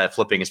talk about that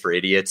flipping is for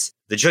idiots.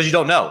 That shows you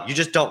don't know. You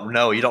just don't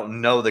know. You don't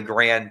know the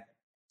grand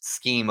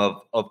scheme of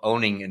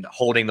owning and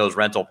holding those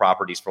rental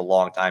properties for a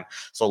long time.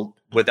 So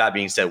with that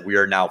being said, we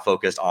are now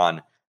focused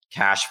on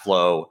cash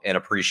flow and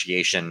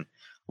appreciation,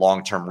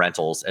 long-term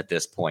rentals at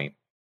this point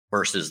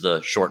versus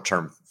the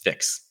short-term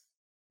fix.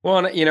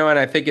 Well, and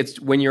I think it's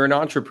when you're an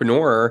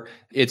entrepreneur,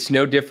 it's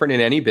no different in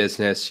any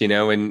business,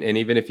 and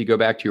even if you go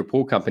back to your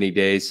pool company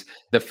days,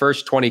 the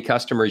first 20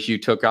 customers you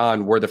took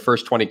on were the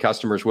first 20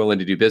 customers willing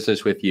to do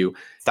business with you.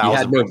 You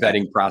had no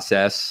vetting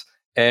process.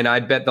 And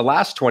I bet the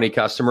last 20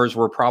 customers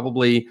were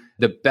probably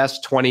the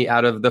best 20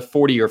 out of the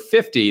 40 or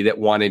 50 that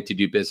wanted to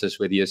do business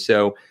with you.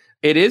 So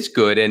it is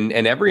good. And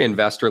every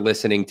investor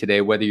listening today,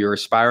 whether you're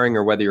aspiring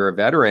or whether you're a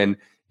veteran,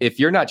 if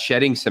you're not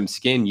shedding some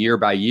skin year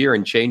by year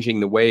and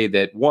changing the way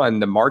that, one,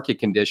 the market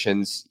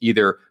conditions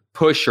either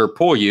push or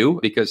pull you,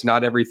 because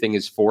not everything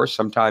is forced.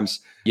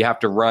 Sometimes you have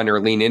to run or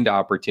lean into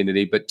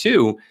opportunity. But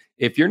two,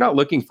 if you're not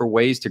looking for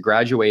ways to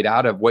graduate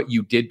out of what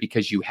you did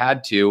because you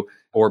had to,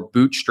 or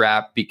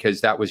bootstrap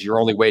because that was your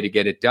only way to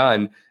get it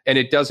done. And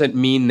it doesn't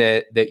mean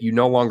that you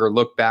no longer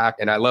look back.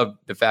 And I love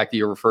the fact that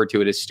you refer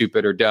to it as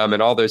stupid or dumb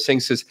and all those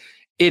things, because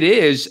it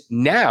is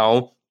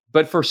now.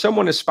 But for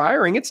someone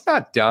aspiring, it's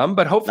not dumb.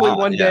 But hopefully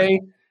one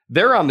day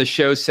they're on the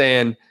show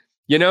saying,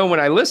 when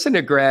I listened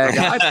to Greg,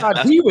 I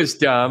thought he was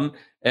dumb.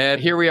 And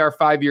here we are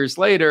 5 years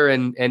later.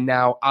 And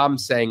now I'm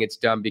saying it's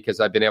dumb because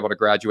I've been able to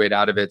graduate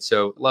out of it.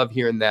 So love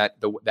hearing that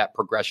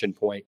progression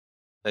point.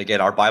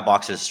 Again, our buy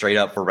box is straight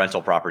up for rental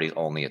properties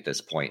only at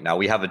this point. Now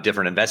we have a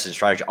different investment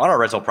strategy on our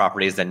rental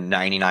properties than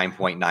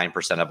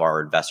 99.9% of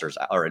our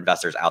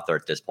investors out there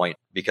at this point,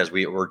 because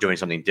we're doing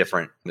something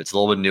different. It's a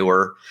little bit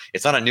newer.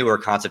 It's not a newer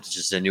concept. It's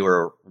just a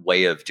newer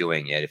way of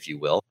doing it, if you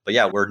will. But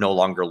yeah, we're no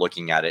longer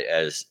looking at it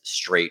as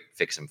straight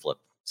fix and flip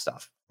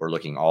stuff. We're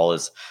looking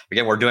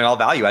we're doing all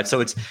value add.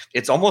 So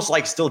it's almost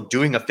like still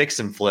doing a fix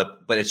and flip,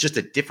 but it's just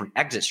a different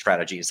exit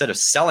strategy. Instead of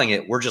selling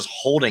it, we're just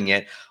holding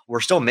it.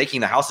 We're still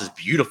making the houses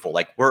beautiful.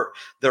 Like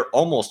they're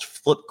almost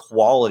flip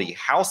quality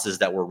houses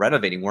that we're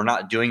renovating. We're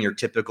not doing your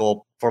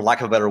typical, for lack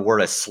of a better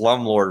word, a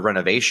slumlord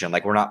renovation.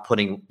 Like we're not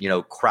putting,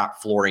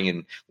 crap flooring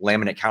and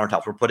laminate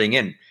countertops. We're putting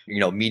in,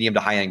 medium to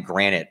high end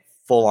granite,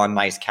 full on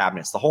nice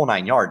cabinets, the whole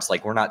 9 yards.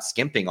 Like we're not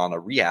skimping on the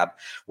rehab.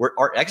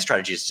 Our exit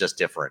strategy is just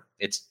different.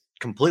 It's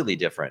completely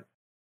different.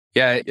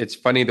 Yeah, it's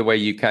funny the way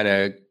you kind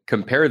of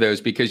compare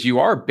those, because you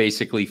are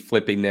basically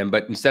flipping them,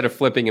 but instead of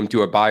flipping them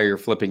to a buyer, you're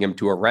flipping them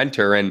to a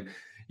renter. And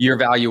your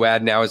value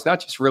add now is not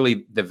just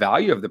really the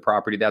value of the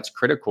property, that's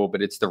critical,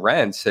 but it's the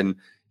rents. And,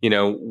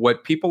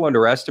 what people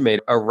underestimate,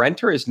 a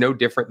renter is no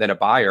different than a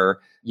buyer.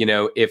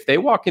 If they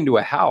walk into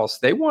a house,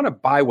 they want to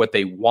buy what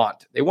they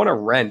want. They want to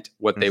rent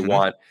what they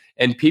want.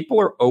 And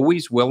people are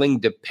always willing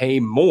to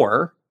pay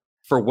more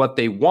for what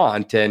they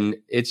want. And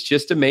it's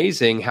just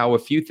amazing how a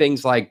few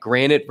things like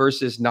granite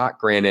versus not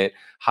granite,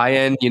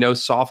 high-end,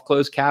 soft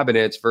close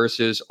cabinets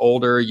versus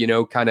older,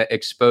 kind of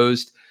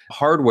exposed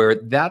hardware,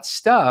 that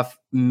stuff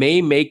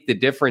may make the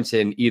difference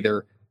in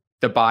either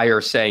the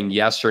buyer saying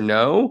yes or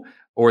no,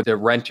 or the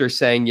renter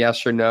saying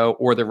yes or no,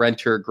 or the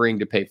renter agreeing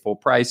to pay full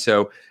price.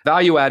 So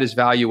value add is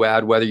value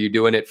add, whether you're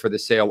doing it for the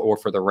sale or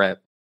for the rent.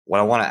 What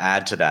I want to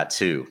add to that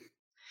too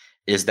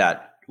is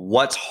that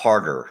what's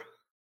harder,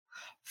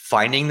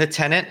 finding the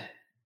tenant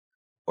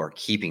or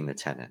keeping the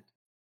tenant?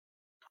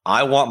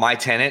 I want my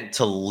tenant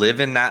to live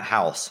in that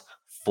house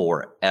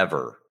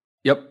forever.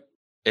 Yep.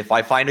 If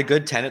I find a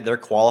good tenant, they're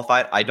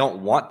qualified, I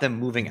don't want them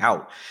moving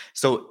out.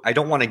 So I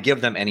don't want to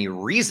give them any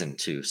reason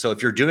to. So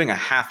if you're doing a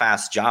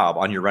half-assed job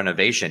on your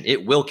renovation,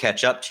 it will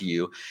catch up to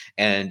you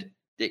and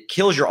it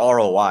kills your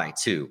ROI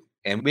too.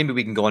 And maybe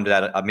we can go into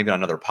that maybe on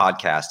another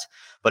podcast.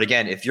 But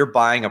again, if you're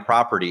buying a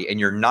property and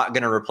you're not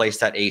going to replace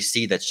that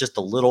AC that's just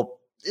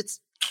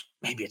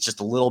maybe it's just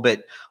a little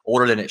bit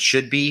older than it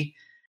should be.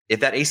 If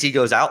that AC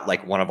goes out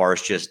like one of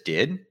ours just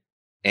did,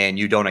 and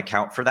you don't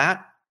account for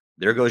that,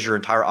 there goes your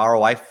entire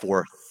ROI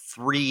for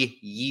 3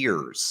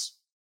 years.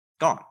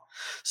 Gone.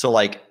 So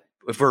like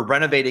if we're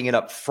renovating it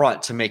up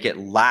front to make it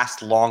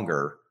last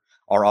longer,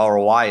 our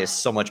ROI is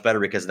so much better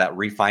because of that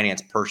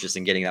refinance purchase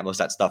and getting most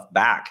of that stuff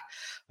back.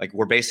 Like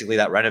we're basically,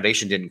 that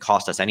renovation didn't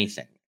cost us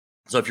anything.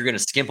 So if you're going to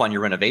skimp on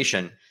your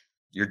renovation,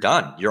 you're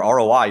done. Your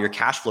ROI, your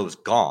cash flow is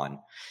gone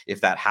if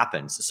that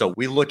happens. So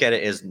we look at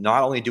it as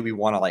not only do we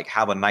want to like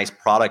have a nice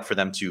product for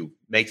them to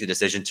make the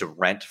decision to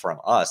rent from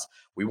us,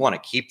 we want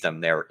to keep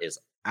them there as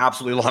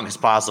absolutely long as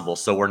possible.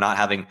 So we're not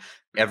having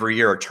every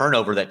year a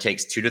turnover that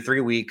takes 2 to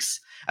 3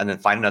 weeks and then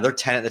find another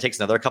tenant that takes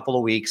another couple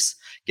of weeks,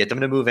 get them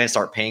to move in,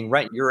 start paying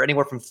rent. You're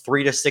anywhere from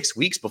 3 to 6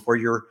 weeks before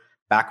you're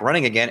back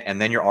running again.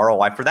 And then your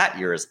ROI for that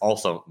year is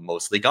also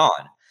mostly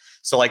gone.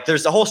 So like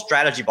there's a whole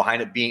strategy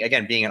behind it being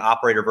an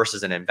operator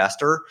versus an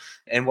investor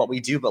and what we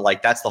do. But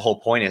like that's the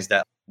whole point, is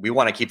that we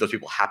want to keep those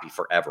people happy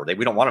forever.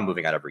 We don't want them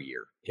moving out every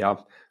year. Yeah.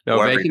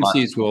 No,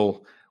 vacancies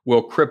will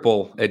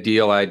cripple a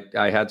deal.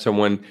 I had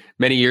someone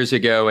many years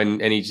ago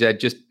and he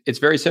said, it's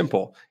very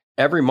simple.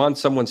 Every month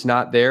someone's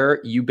not there,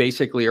 you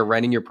basically are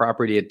renting your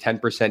property at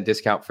 10%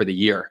 discount for the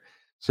year.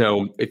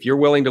 So if you're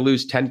willing to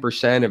lose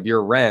 10% of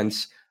your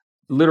rents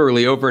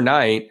literally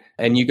overnight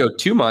and you go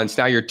 2 months,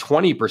 now you're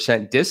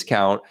 20%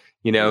 discount.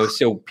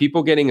 So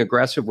people getting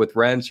aggressive with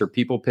rents or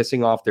people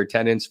pissing off their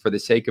tenants for the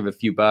sake of a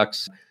few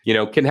bucks,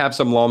 can have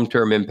some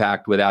long-term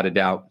impact without a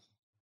doubt.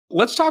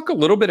 Let's talk a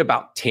little bit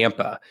about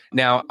Tampa.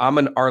 Now, I'm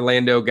an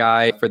Orlando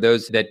guy. For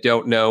those that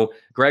don't know,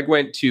 Greg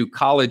went to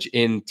college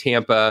in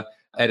Tampa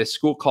at a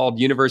school called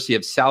University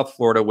of South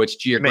Florida, which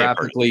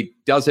geographically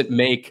doesn't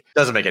make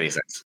any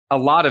sense. A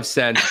lot of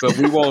sense, but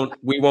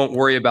we won't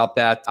worry about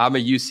that. I'm a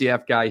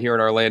UCF guy here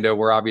in Orlando.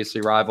 We're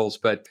obviously rivals,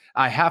 but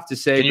I have to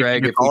say,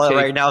 Greg, if call it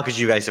right now, because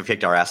you guys have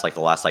kicked our ass like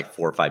the last 4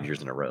 or 5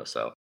 years in a row.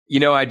 So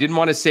I didn't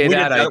want to say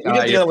that. We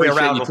did the other way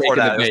around before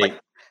that.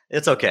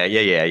 It's okay.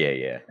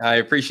 Yeah. I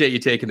appreciate you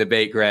taking the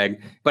bait,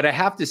 Greg. But I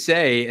have to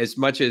say, as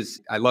much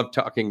as I love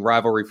talking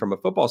rivalry from a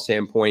football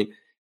standpoint,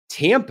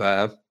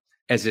 Tampa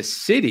as a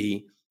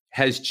city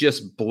has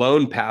just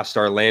blown past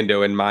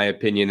Orlando, in my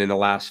opinion, in the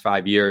last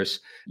 5 years.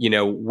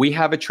 We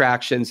have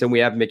attractions and we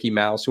have Mickey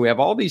Mouse and we have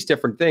all these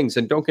different things.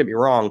 And don't get me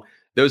wrong,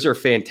 those are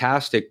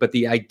fantastic. But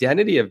the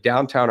identity of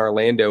downtown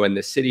Orlando and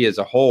the city as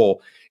a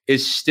whole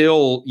is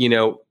still,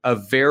 a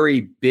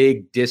very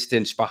big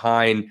distance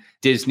behind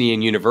Disney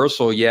and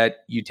Universal.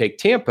 Yet you take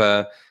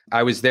Tampa,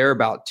 I was there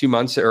about 2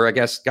 months, or I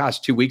guess,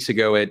 2 weeks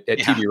ago at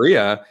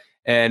TVRIA.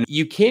 And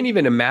you can't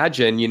even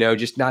imagine,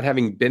 just not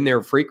having been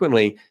there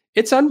frequently.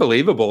 It's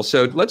unbelievable.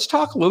 So let's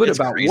talk a little bit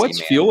about what's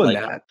fueling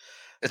that.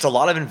 It's a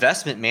lot of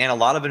investment, man. A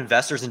lot of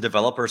investors and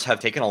developers have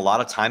taken a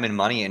lot of time and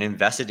money and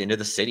invested into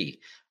the city.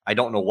 I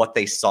don't know what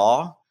they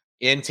saw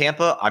in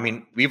Tampa. I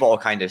mean, we've all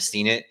kind of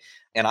seen it.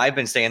 And I've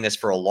been saying this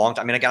for a long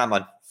time. I mean, again, I'm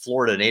a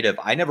Florida native.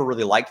 I never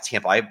really liked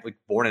Tampa. I was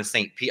born in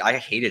St. Pete. I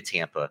hated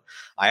Tampa.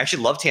 I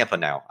actually love Tampa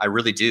now. I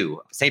really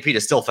do. St. Pete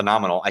is still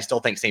phenomenal. I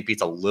still think St.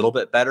 Pete's a little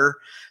bit better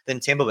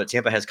than Tampa, but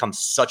Tampa has come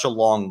such a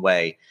long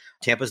way.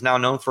 Tampa is now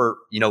known for,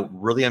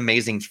 really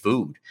amazing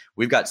food.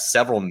 We've got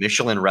several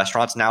Michelin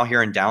restaurants now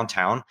here in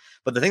downtown.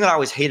 But the thing that I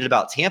always hated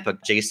about Tampa,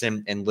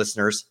 Jason and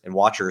listeners and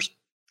watchers,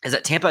 is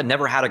that Tampa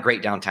never had a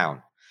great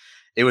downtown.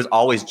 It was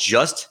always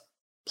just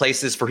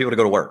places for people to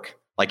go to work.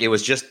 Like it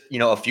was just,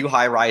 a few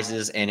high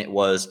rises, and it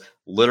was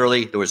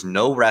literally, there was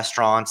no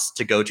restaurants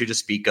to go to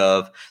speak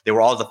of. They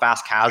were all the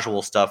fast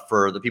casual stuff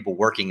for the people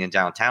working in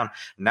downtown.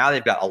 Now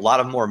they've got a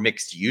lot of more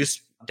mixed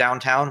use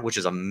downtown, which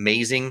is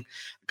amazing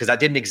because that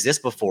didn't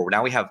exist before.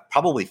 Now we have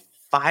probably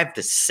 5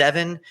 to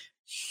 7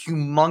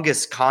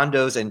 humongous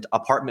condos and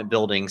apartment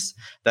buildings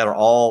that are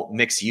all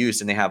mixed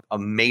use, and they have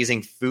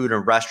amazing food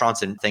and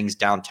restaurants and things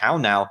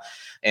downtown now.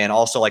 And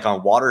also like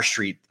on Water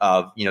Street,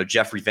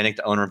 Jeffrey Vinnick,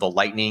 the owner of the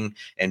Lightning,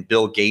 and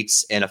Bill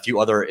Gates and a few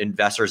other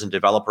investors and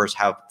developers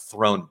have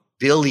thrown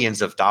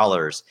billions of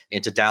dollars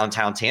into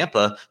downtown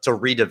Tampa to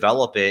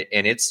redevelop it.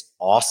 And it's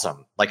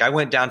awesome. Like I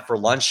went down for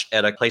lunch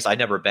at a place I'd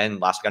never been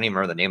last week. I don't even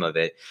remember the name of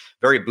it.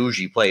 Very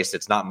bougie place.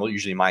 It's not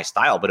usually my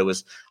style, but I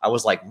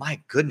was like,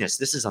 my goodness,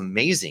 this is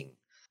amazing.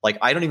 Like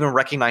I don't even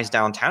recognize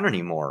downtown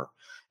anymore.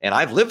 And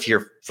I've lived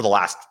here for the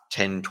last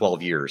 10,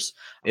 12 years.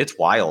 It's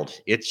wild.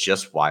 It's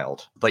just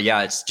wild. But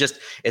yeah,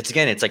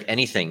 it's like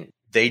anything.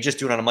 They just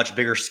do it on a much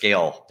bigger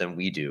scale than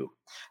we do.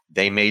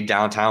 They made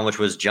downtown, which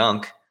was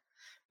junk.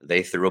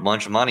 They threw a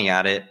bunch of money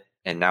at it,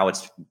 and now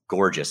it's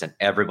gorgeous, and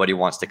everybody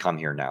wants to come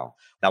here now.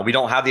 Now, we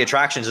don't have the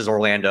attractions as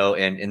Orlando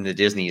and in the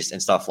Disneys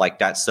and stuff like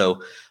that.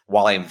 So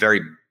while I am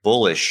very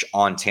bullish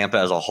on Tampa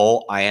as a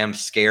whole, I am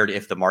scared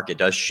if the market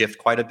does shift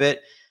quite a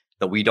bit,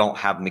 that we don't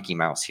have Mickey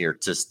Mouse here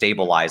to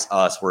stabilize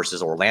us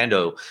versus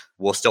Orlando.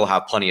 We'll still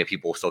have plenty of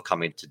people still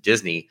coming to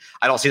Disney.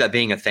 I don't see that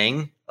being a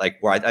thing. Like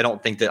where I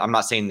don't think that, I'm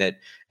not saying that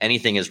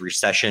anything is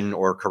recession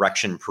or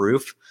correction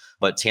proof,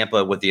 but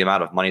Tampa, with the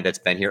amount of money that's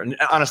been here, and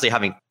honestly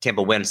having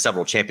Tampa win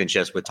several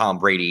championships with Tom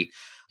Brady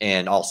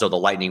and also the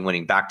Lightning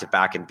winning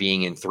back-to-back and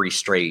being in 3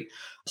 straight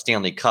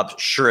Stanley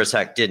Cups, sure as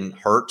heck didn't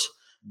hurt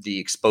the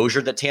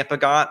exposure that Tampa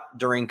got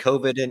during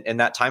COVID in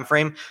that time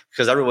frame,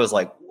 because everyone was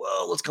like,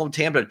 whoa, let's go to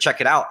Tampa to check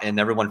it out. And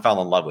everyone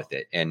fell in love with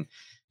it. And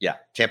yeah,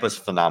 Tampa's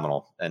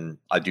phenomenal. And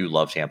I do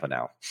love Tampa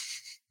now.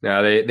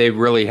 No, they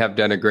really have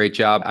done a great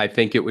job. I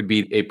think it would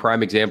be a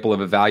prime example of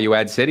a value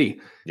add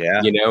city.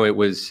 Yeah. It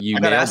was, I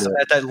got asked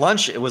at that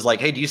lunch, it was like,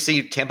 hey, do you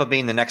see Tampa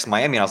being the next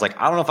Miami? And I was like,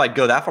 I don't know if I'd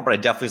go that far, but I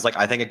definitely was like,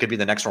 I think it could be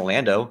the next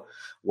Orlando,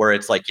 where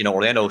it's like,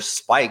 Orlando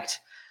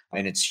spiked.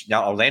 And it's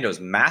now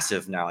Orlando's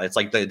massive now. It's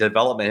like the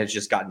development has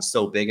just gotten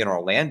so big in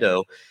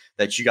Orlando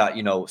that you got,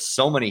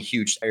 so many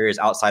huge areas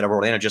outside of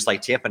Orlando, just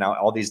like Tampa now.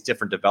 All these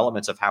different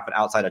developments have happened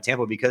outside of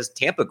Tampa because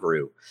Tampa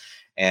grew.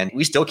 And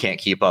we still can't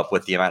keep up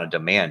with the amount of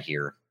demand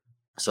here.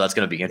 So that's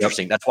going to be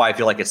interesting. That's why I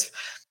feel like it's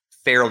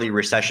fairly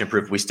recession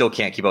proof. We still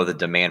can't keep up with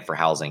the demand for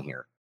housing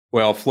here.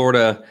 Well,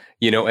 Florida,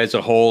 as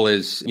a whole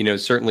is,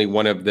 certainly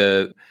one of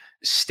the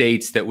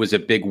states that was a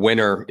big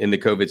winner in the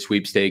COVID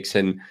sweepstakes.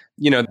 And,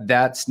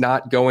 that's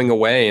not going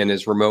away. And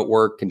as remote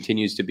work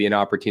continues to be an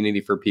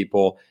opportunity for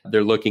people,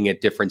 they're looking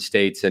at different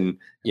states. And,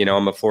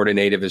 I'm a Florida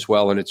native as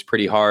well. And it's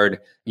pretty hard,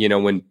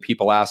 when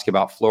people ask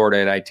about Florida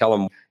and I tell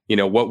them,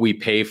 what we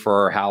pay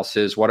for our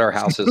houses, what our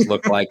houses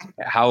look like,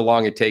 how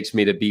long it takes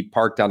me to be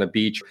parked on a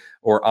beach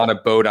or on a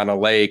boat on a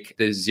lake,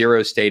 the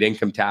 0 state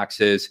income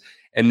taxes.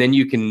 And then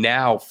you can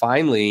now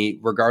finally,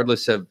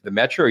 regardless of the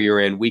metro you're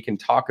in, we can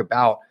talk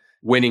about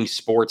winning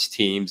sports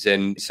teams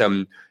and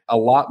a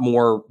lot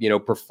more,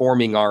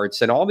 performing arts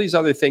and all these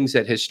other things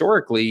that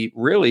historically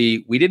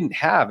really we didn't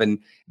have. And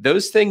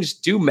those things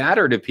do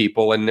matter to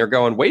people. And they're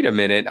going, wait a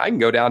minute, I can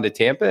go down to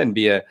Tampa and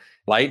be a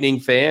Lightning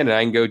fan and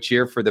I can go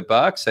cheer for the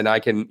Bucks and I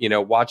can,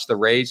 watch the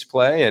Rays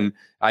play and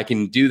I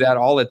can do that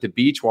all at the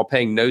beach while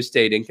paying no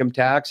state income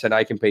tax. And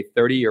I can pay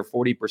 30 or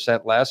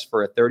 40% less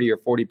for a 30 or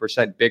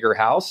 40% bigger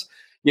house.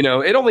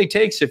 It only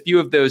takes a few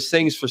of those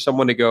things for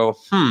someone to go,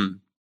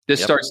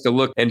 this starts to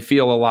look and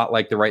feel a lot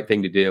like the right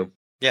thing to do.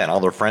 Yeah. And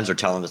all their friends are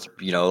telling us,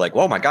 like,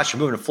 oh my gosh, you're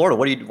moving to Florida.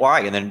 Why?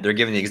 And then they're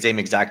giving the same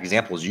exact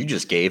examples you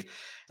just gave.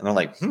 And they're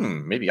like,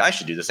 maybe I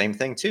should do the same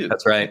thing too.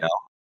 That's right.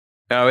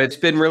 No, it's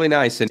been really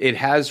nice. And it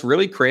has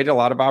really created a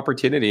lot of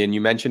opportunity. And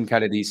you mentioned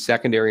kind of these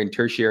secondary and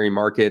tertiary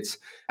markets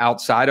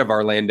outside of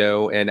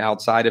Orlando and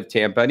outside of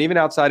Tampa and even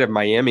outside of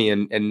Miami.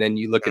 And then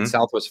you look at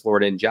Southwest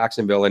Florida and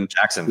Jacksonville.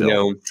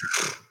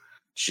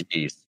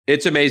 Jeez.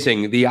 It's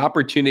amazing. The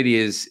opportunity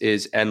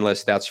is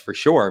endless. That's for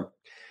sure.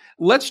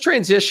 Let's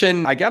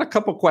transition. I got a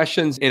couple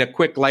questions in a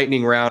quick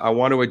lightning round I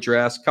want to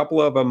address. A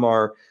couple of them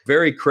are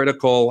very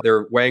critical.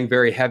 They're weighing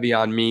very heavy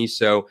on me.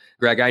 So,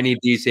 Greg, I need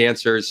these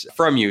answers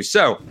from you.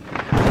 So,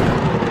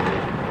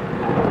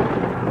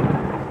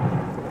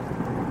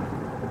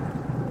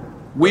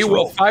 we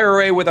will fire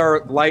away with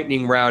our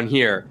lightning round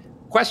here.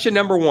 Question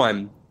number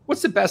 1.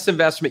 What's the best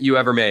investment you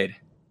ever made?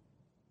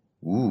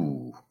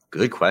 Ooh,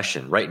 good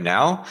question. Right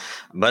now,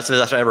 the best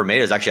investment I ever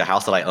made is actually a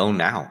house that I own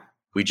now.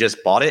 We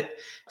just bought it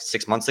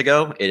 6 months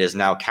ago. It is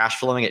now cash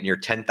flowing at near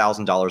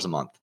 $10,000 a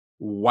month.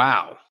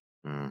 Wow.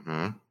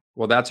 Mm-hmm.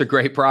 Well, that's a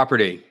great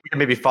property. We can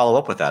maybe follow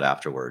up with that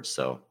afterwards.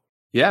 So,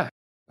 yeah,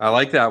 I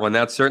like that one.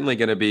 That's certainly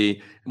going to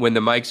be, when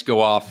the mics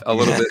go off, a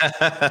little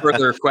bit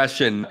further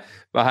question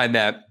behind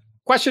that.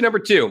 Question number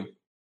 2.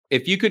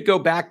 If you could go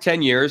back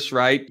 10 years,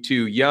 right,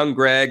 to young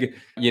Greg,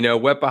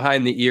 wet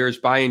behind the ears,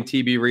 buying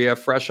TBRIA,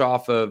 fresh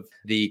off of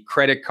the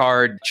credit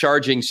card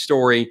charging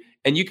story,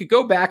 and you could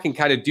go back and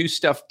kind of do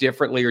stuff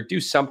differently or do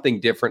something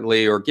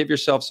differently or give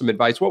yourself some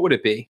advice, what would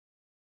it be?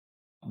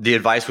 The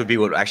advice would be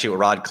what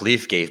Rod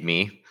Khleif gave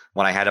me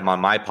when I had him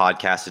on my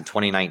podcast in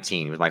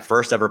 2019. It was my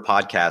first ever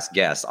podcast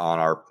guest on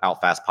our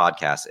Outfast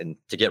podcast. And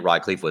to get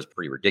Rod Khleif was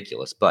pretty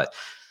ridiculous. But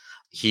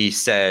he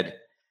said,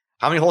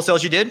 how many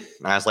wholesales you did?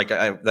 And I was like,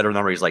 I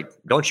remember he's like,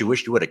 don't you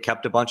wish you would have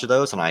kept a bunch of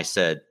those? And I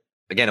said,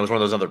 again, it was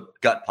one of those other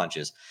gut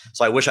punches.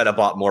 So I wish I'd have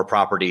bought more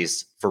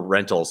properties for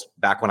rentals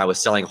back when I was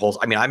selling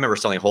I remember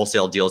selling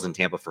wholesale deals in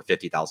Tampa for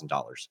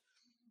 $50,000.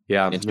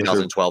 Yeah. In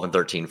 2012 and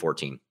 13,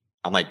 14.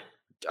 I'm like,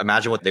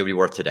 imagine what they would be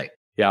worth today.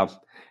 Yeah.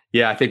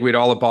 Yeah. I think we'd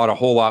all have bought a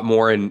whole lot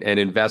more and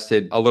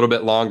invested a little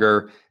bit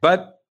longer.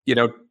 But,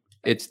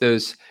 it's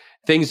those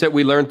things that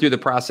we learn through the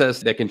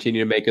process that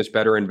continue to make us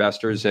better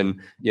investors. And,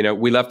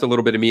 we left a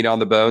little bit of meat on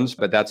the bones,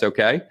 but that's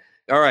okay.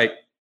 All right.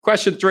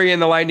 Question 3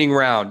 in the lightning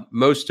round.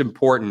 Most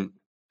important.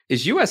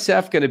 Is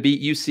USF going to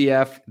beat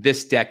UCF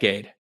this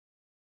decade?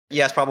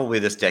 Yes, probably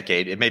this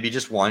decade. It may be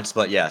just once,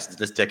 but yes,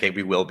 this decade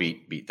we will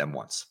beat them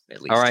once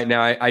at least. All right.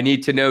 Now I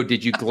need to know,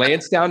 did you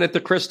glance down at the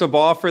crystal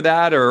ball for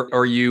that, or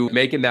are you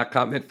making that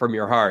comment from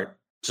your heart?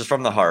 Just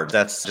from the heart.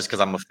 That's just because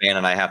I'm a fan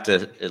and I have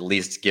to at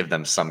least give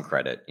them some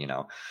credit,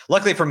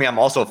 Luckily for me, I'm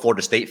also a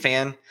Florida State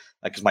fan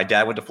because my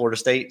dad went to Florida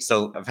State.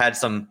 So I've had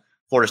some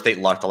Florida State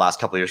luck the last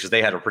couple of years because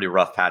they had a pretty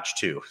rough patch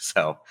too.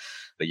 So,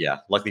 but yeah,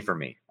 luckily for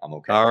me, I'm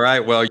okay. All right.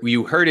 Well,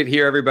 you heard it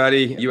here,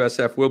 everybody.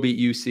 USF will beat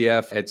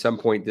UCF at some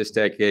point this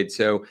decade.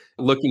 So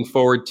looking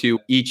forward to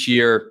each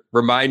year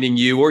reminding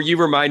you or you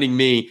reminding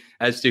me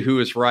as to who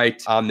is right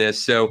on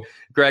this. So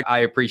Greg, I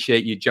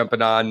appreciate you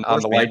jumping on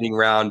the lightning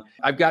round.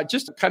 I've got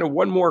just kind of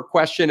one more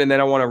question, and then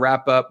I want to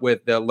wrap up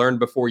with the learn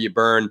before you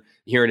burn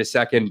here in a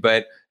second.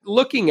 But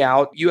looking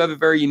out, you have a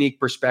very unique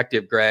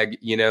perspective, Greg.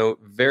 You know,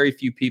 very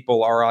few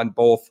people are on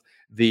both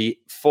the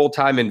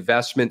full-time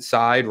investment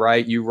side,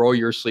 right? You roll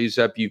your sleeves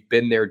up, you've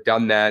been there,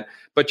 done that,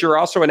 but you're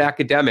also an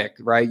academic,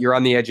 right? You're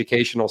on the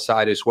educational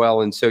side as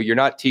well. And so you're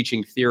not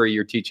teaching theory,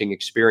 you're teaching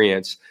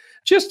experience.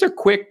 Just a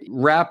quick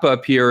wrap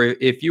up here.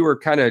 If you were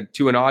kind of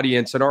to an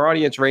audience, and our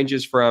audience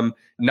ranges from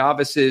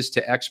novices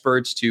to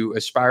experts to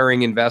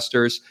aspiring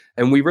investors.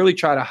 And we really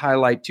try to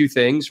highlight two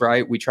things,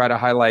 right? We try to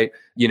highlight,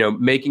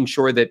 making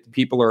sure that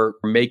people are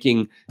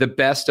making the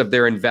best of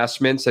their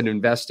investments and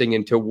investing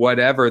into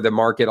whatever the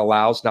market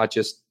allows, not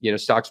just,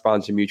 stocks,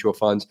 bonds, and mutual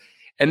funds.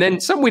 And then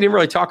something we didn't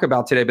really talk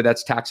about today, but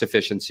that's tax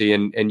efficiency.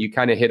 And you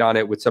kind of hit on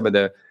it with some of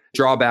the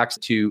drawbacks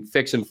to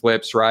fix and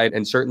flips, right?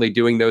 And certainly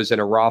doing those in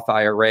a Roth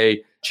IRA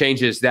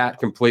changes that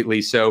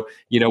completely. So,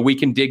 we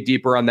can dig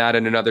deeper on that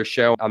in another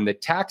show on the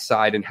tax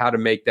side and how to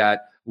make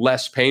that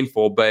less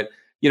painful. But,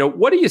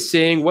 what are you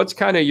seeing? What's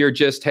kind of your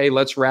hey,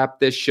 let's wrap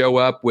this show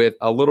up with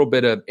a little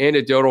bit of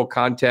anecdotal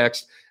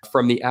context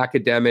from the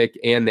academic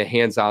and the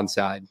hands-on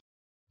side?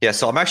 Yeah,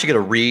 so I'm actually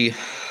going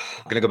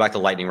to go back to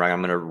lightning round.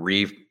 I'm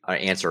going to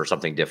answer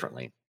something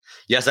differently.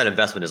 Yes, that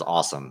investment is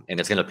awesome, and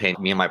it's going to pay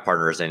me and my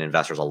partners and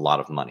investors a lot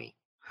of money.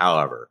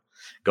 However,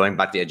 going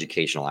back to the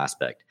educational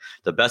aspect,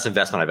 the best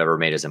investment I've ever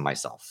made is in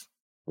myself,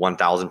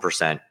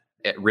 1,000%.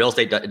 Real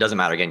estate, it doesn't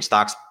matter. Again,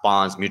 stocks,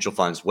 bonds, mutual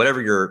funds,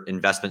 whatever your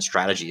investment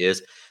strategy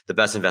is, the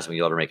best investment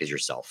you'll ever make is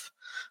yourself.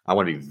 I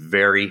want to be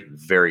very,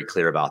 very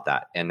clear about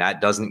that. And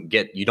that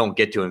you don't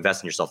get to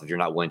invest in yourself if you're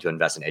not willing to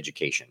invest in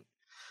education.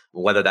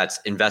 Whether that's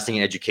investing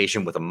in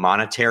education with a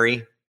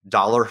monetary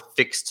dollar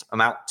fixed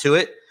amount to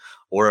it,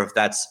 or if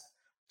that's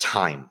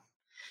time.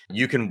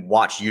 You can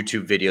watch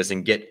YouTube videos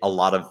and get a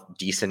lot of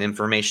decent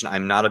information.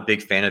 I'm not a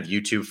big fan of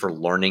YouTube for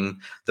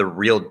learning the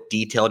real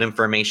detailed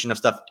information of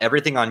stuff.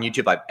 Everything on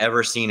YouTube I've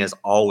ever seen is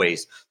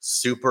always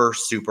super,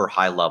 super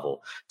high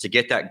level. To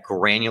get that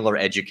granular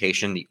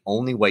education, the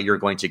only way you're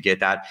going to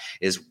get that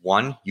is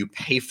one, you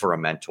pay for a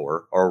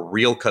mentor or a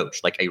real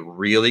coach, like a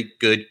really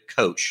good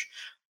coach,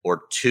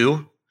 or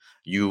two,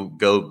 you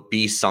go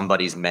be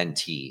somebody's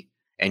mentee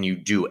and you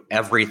do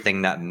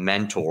everything that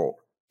mentor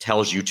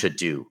tells you to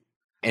do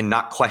and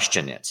not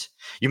question it.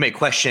 You may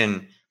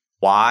question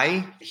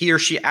why he or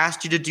she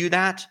asked you to do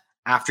that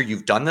after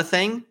you've done the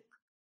thing,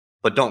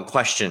 but don't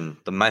question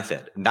the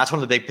method. And that's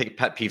one of the big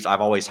pet peeves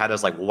I've always had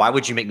is like, well, why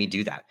would you make me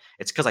do that?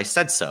 It's because I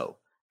said so,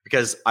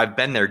 because I've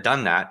been there,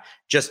 done that.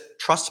 Just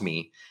trust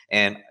me.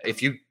 And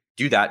if you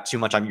do that too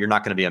much, you're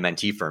not going to be a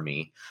mentee for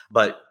me.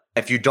 But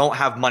if you don't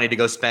have money to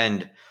go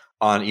spend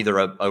on either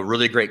a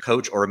really great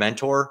coach or a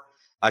mentor,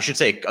 I should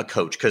say a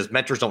coach, because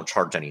mentors don't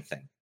charge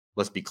anything.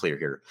 Let's be clear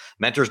here.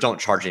 Mentors don't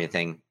charge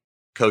anything.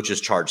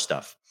 Coaches charge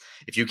stuff.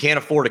 If you can't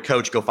afford a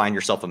coach, go find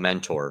yourself a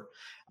mentor.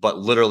 But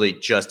literally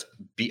just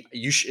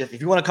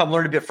if you want to come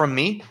learn a bit from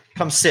me,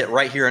 come sit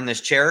right here in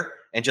this chair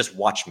and just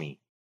watch me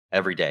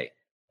every day.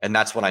 And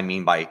that's what I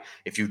mean by,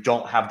 if you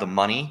don't have the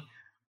money,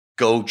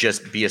 go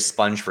just be a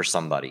sponge for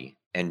somebody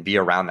and be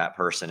around that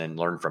person and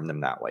learn from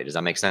them that way. Does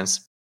that make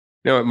sense?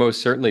 No, it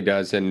most certainly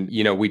does. And,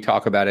 we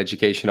talk about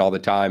education all the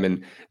time,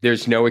 and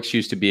there's no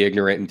excuse to be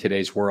ignorant in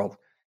today's world.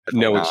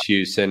 No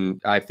excuse.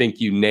 And I think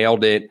you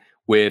nailed it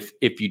with,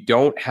 if you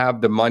don't have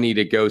the money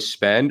to go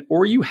spend,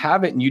 or you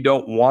have it and you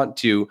don't want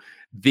to,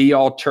 the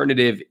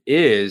alternative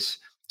is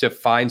to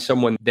find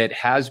someone that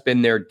has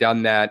been there,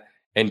 done that,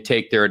 and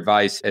take their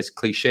advice. As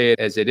cliche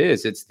as it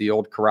is, it's the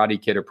old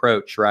Karate Kid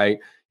approach, right?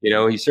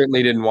 He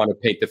certainly didn't want to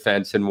paint the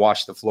fence and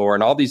wash the floor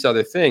and all these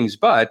other things,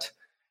 but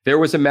there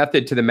was a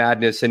method to the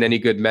madness, and any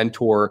good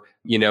mentor,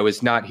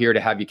 is not here to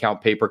have you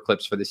count paper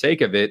clips for the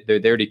sake of it. They're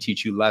there to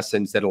teach you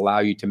lessons that allow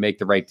you to make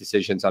the right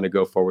decisions on a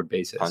go-forward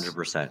basis.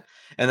 100%.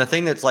 And the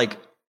thing that's like,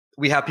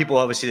 we have people,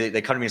 obviously,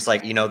 they come to me, it's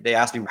like, they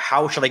ask me,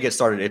 how should I get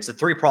started? It's a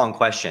 3-pronged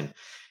question.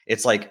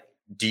 It's like,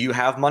 do you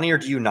have money or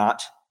do you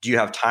not? Do you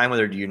have time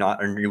or do you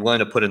not? And you're willing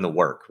to put in the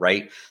work,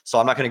 right? So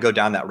I'm not going to go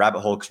down that rabbit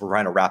hole because we're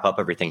trying to wrap up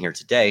everything here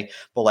today.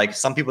 But like,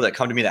 some people that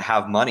come to me that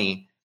have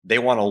money, they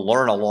want to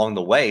learn along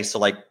the way. So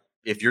like,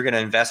 if you're going to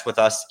invest with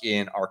us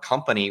in our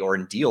company or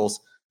in deals,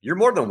 you're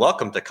more than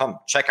welcome to come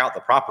check out the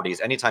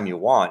properties anytime you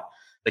want.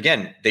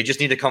 Again, they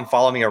just need to come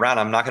follow me around.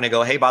 I'm not going to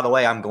go, hey, by the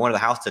way, I'm going to the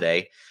house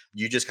today.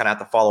 You just kind of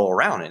have to follow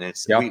around.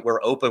 And we're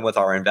open with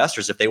our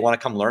investors. If they want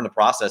to come learn the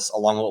process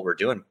along with what we're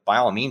doing, by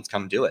all means,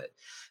 come do it.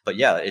 But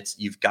yeah,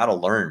 you've got to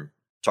learn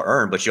to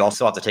earn, but you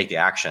also have to take the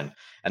action.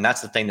 And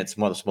that's the thing that's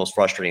one of the most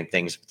frustrating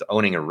things with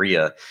owning a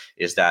REIA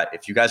is that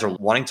if you guys are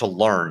wanting to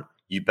learn,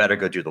 you better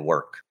go do the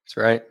work. That's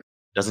right.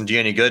 Doesn't do you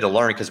any good to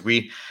learn, because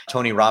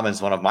Tony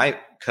Robbins, one of my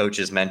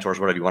coaches, mentors,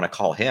 whatever you want to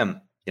call him,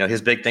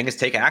 his big thing is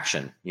take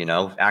action.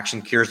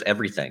 Action cures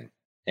everything.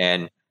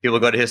 And people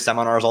go to his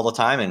seminars all the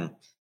time and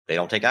they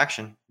don't take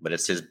action, but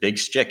it's his big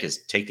shtick is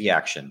take the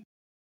action.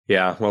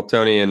 Yeah, well,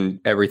 Tony, and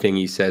everything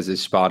he says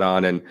is spot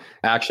on, and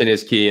action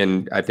is key.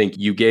 And I think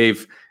you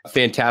gave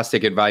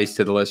fantastic advice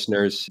to the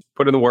listeners.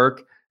 Put in the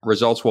work,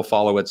 results will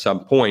follow at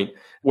some point,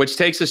 which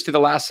takes us to the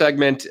last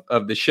segment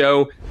of the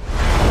show.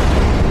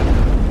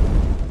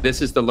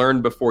 This is the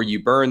Learn Before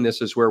You Burn.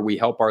 This is where we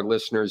help our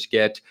listeners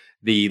get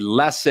the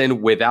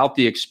lesson without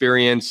the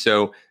experience.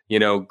 So,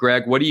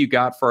 Greg, what do you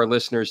got for our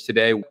listeners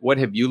today? What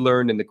have you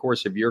learned in the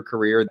course of your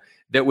career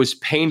that was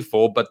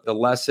painful, but the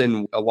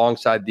lesson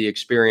alongside the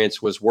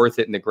experience was worth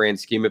it in the grand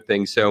scheme of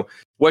things? So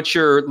what's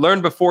your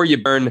Learn Before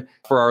You Burn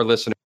for our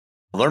listeners?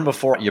 Learn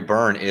Before You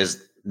Burn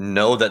is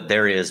know that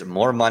there is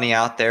more money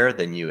out there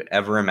than you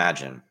ever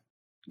imagine.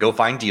 Go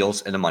find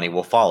deals and the money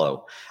will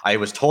follow. I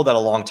was told that a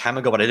long time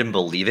ago, but I didn't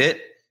believe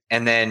it.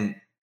 And then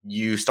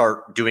you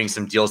start doing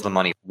some deals, the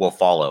money will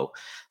follow.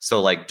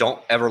 So don't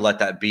ever let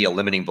that be a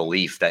limiting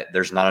belief that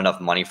there's not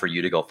enough money for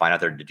you to go find out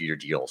there to do your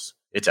deals.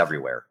 It's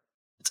everywhere.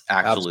 It's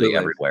absolutely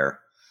everywhere.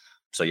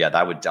 So yeah,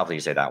 I would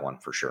definitely say that one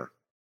for sure.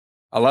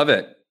 I love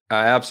it.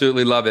 I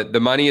absolutely love it. The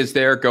money is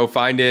there. Go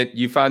find it.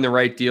 You find the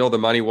right deal, the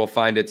money will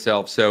find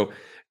itself. So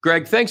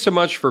Greg, thanks so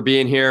much for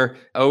being here.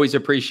 I always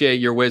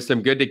appreciate your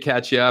wisdom. Good to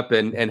catch you up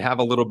and have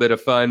a little bit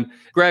of fun.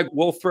 Greg,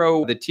 we'll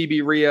throw the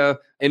TB-RIA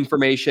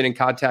information and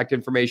contact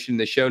information in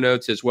the show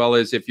notes, as well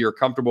as if you're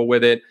comfortable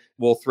with it,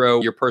 we'll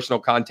throw your personal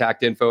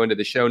contact info into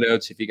the show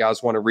notes. If you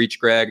guys want to reach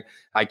Greg,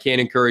 I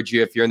can encourage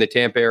you, if you're in the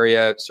Tampa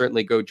area,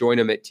 certainly go join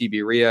him at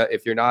TB-RIA.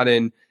 If you're not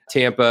in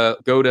Tampa,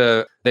 go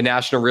to the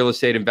National Real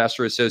Estate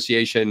Investor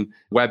Association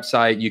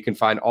website. You can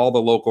find all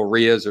the local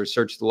RIAs or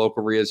search the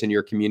local RIAs in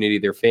your community.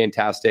 They're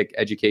fantastic.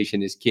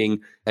 Education is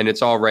king, and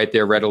it's all right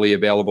there readily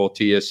available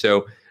to you.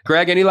 So,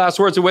 Greg, any last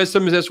words of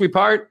wisdom as we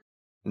part?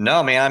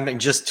 No, man. I mean,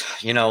 just,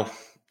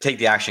 take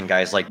the action,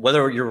 guys.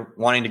 Whether you're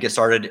wanting to get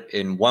started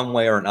in one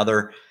way or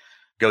another,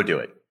 go do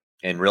it.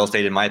 And real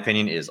estate, in my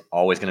opinion, is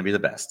always going to be the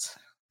best.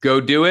 Go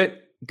do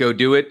it. Go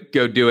do it.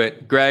 Go do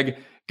it. Greg,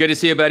 good to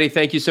see you, buddy.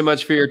 Thank you so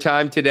much for your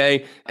time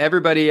today.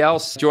 Everybody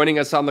else joining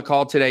us on the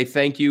call today,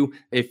 thank you.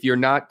 If you're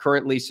not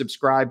currently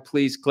subscribed,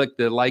 please click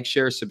the like,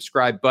 share,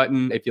 subscribe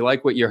button. If you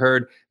like what you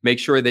heard, make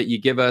sure that you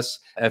give us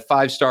a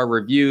 5-star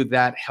review.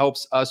 That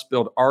helps us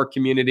build our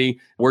community.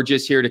 We're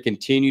just here to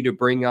continue to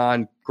bring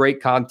on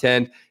great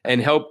content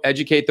and help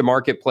educate the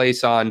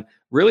marketplace on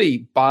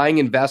really buying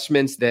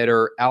investments that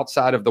are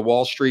outside of the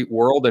Wall Street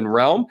world and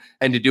realm,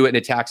 and to do it in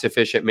a tax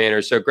efficient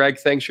manner. So Greg,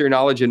 thanks for your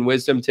knowledge and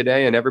wisdom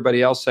today, and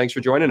everybody else, thanks for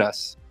joining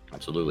us.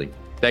 Absolutely.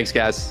 Thanks,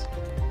 guys.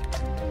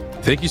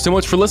 Thank you so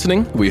much for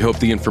listening. We hope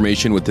the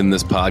information within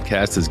this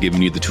podcast has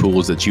given you the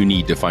tools that you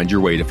need to find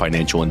your way to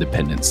financial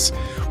independence.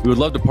 We would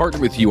love to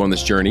partner with you on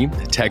this journey.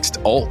 Text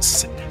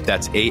ALTS,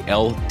 that's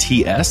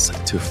ALTS,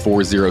 to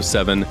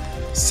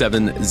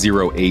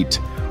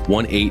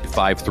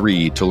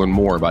 407-708-1853 to learn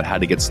more about how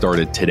to get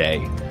started today.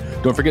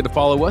 Don't forget to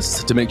follow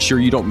us to make sure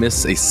you don't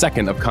miss a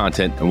second of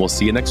content, and we'll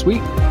see you next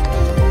week.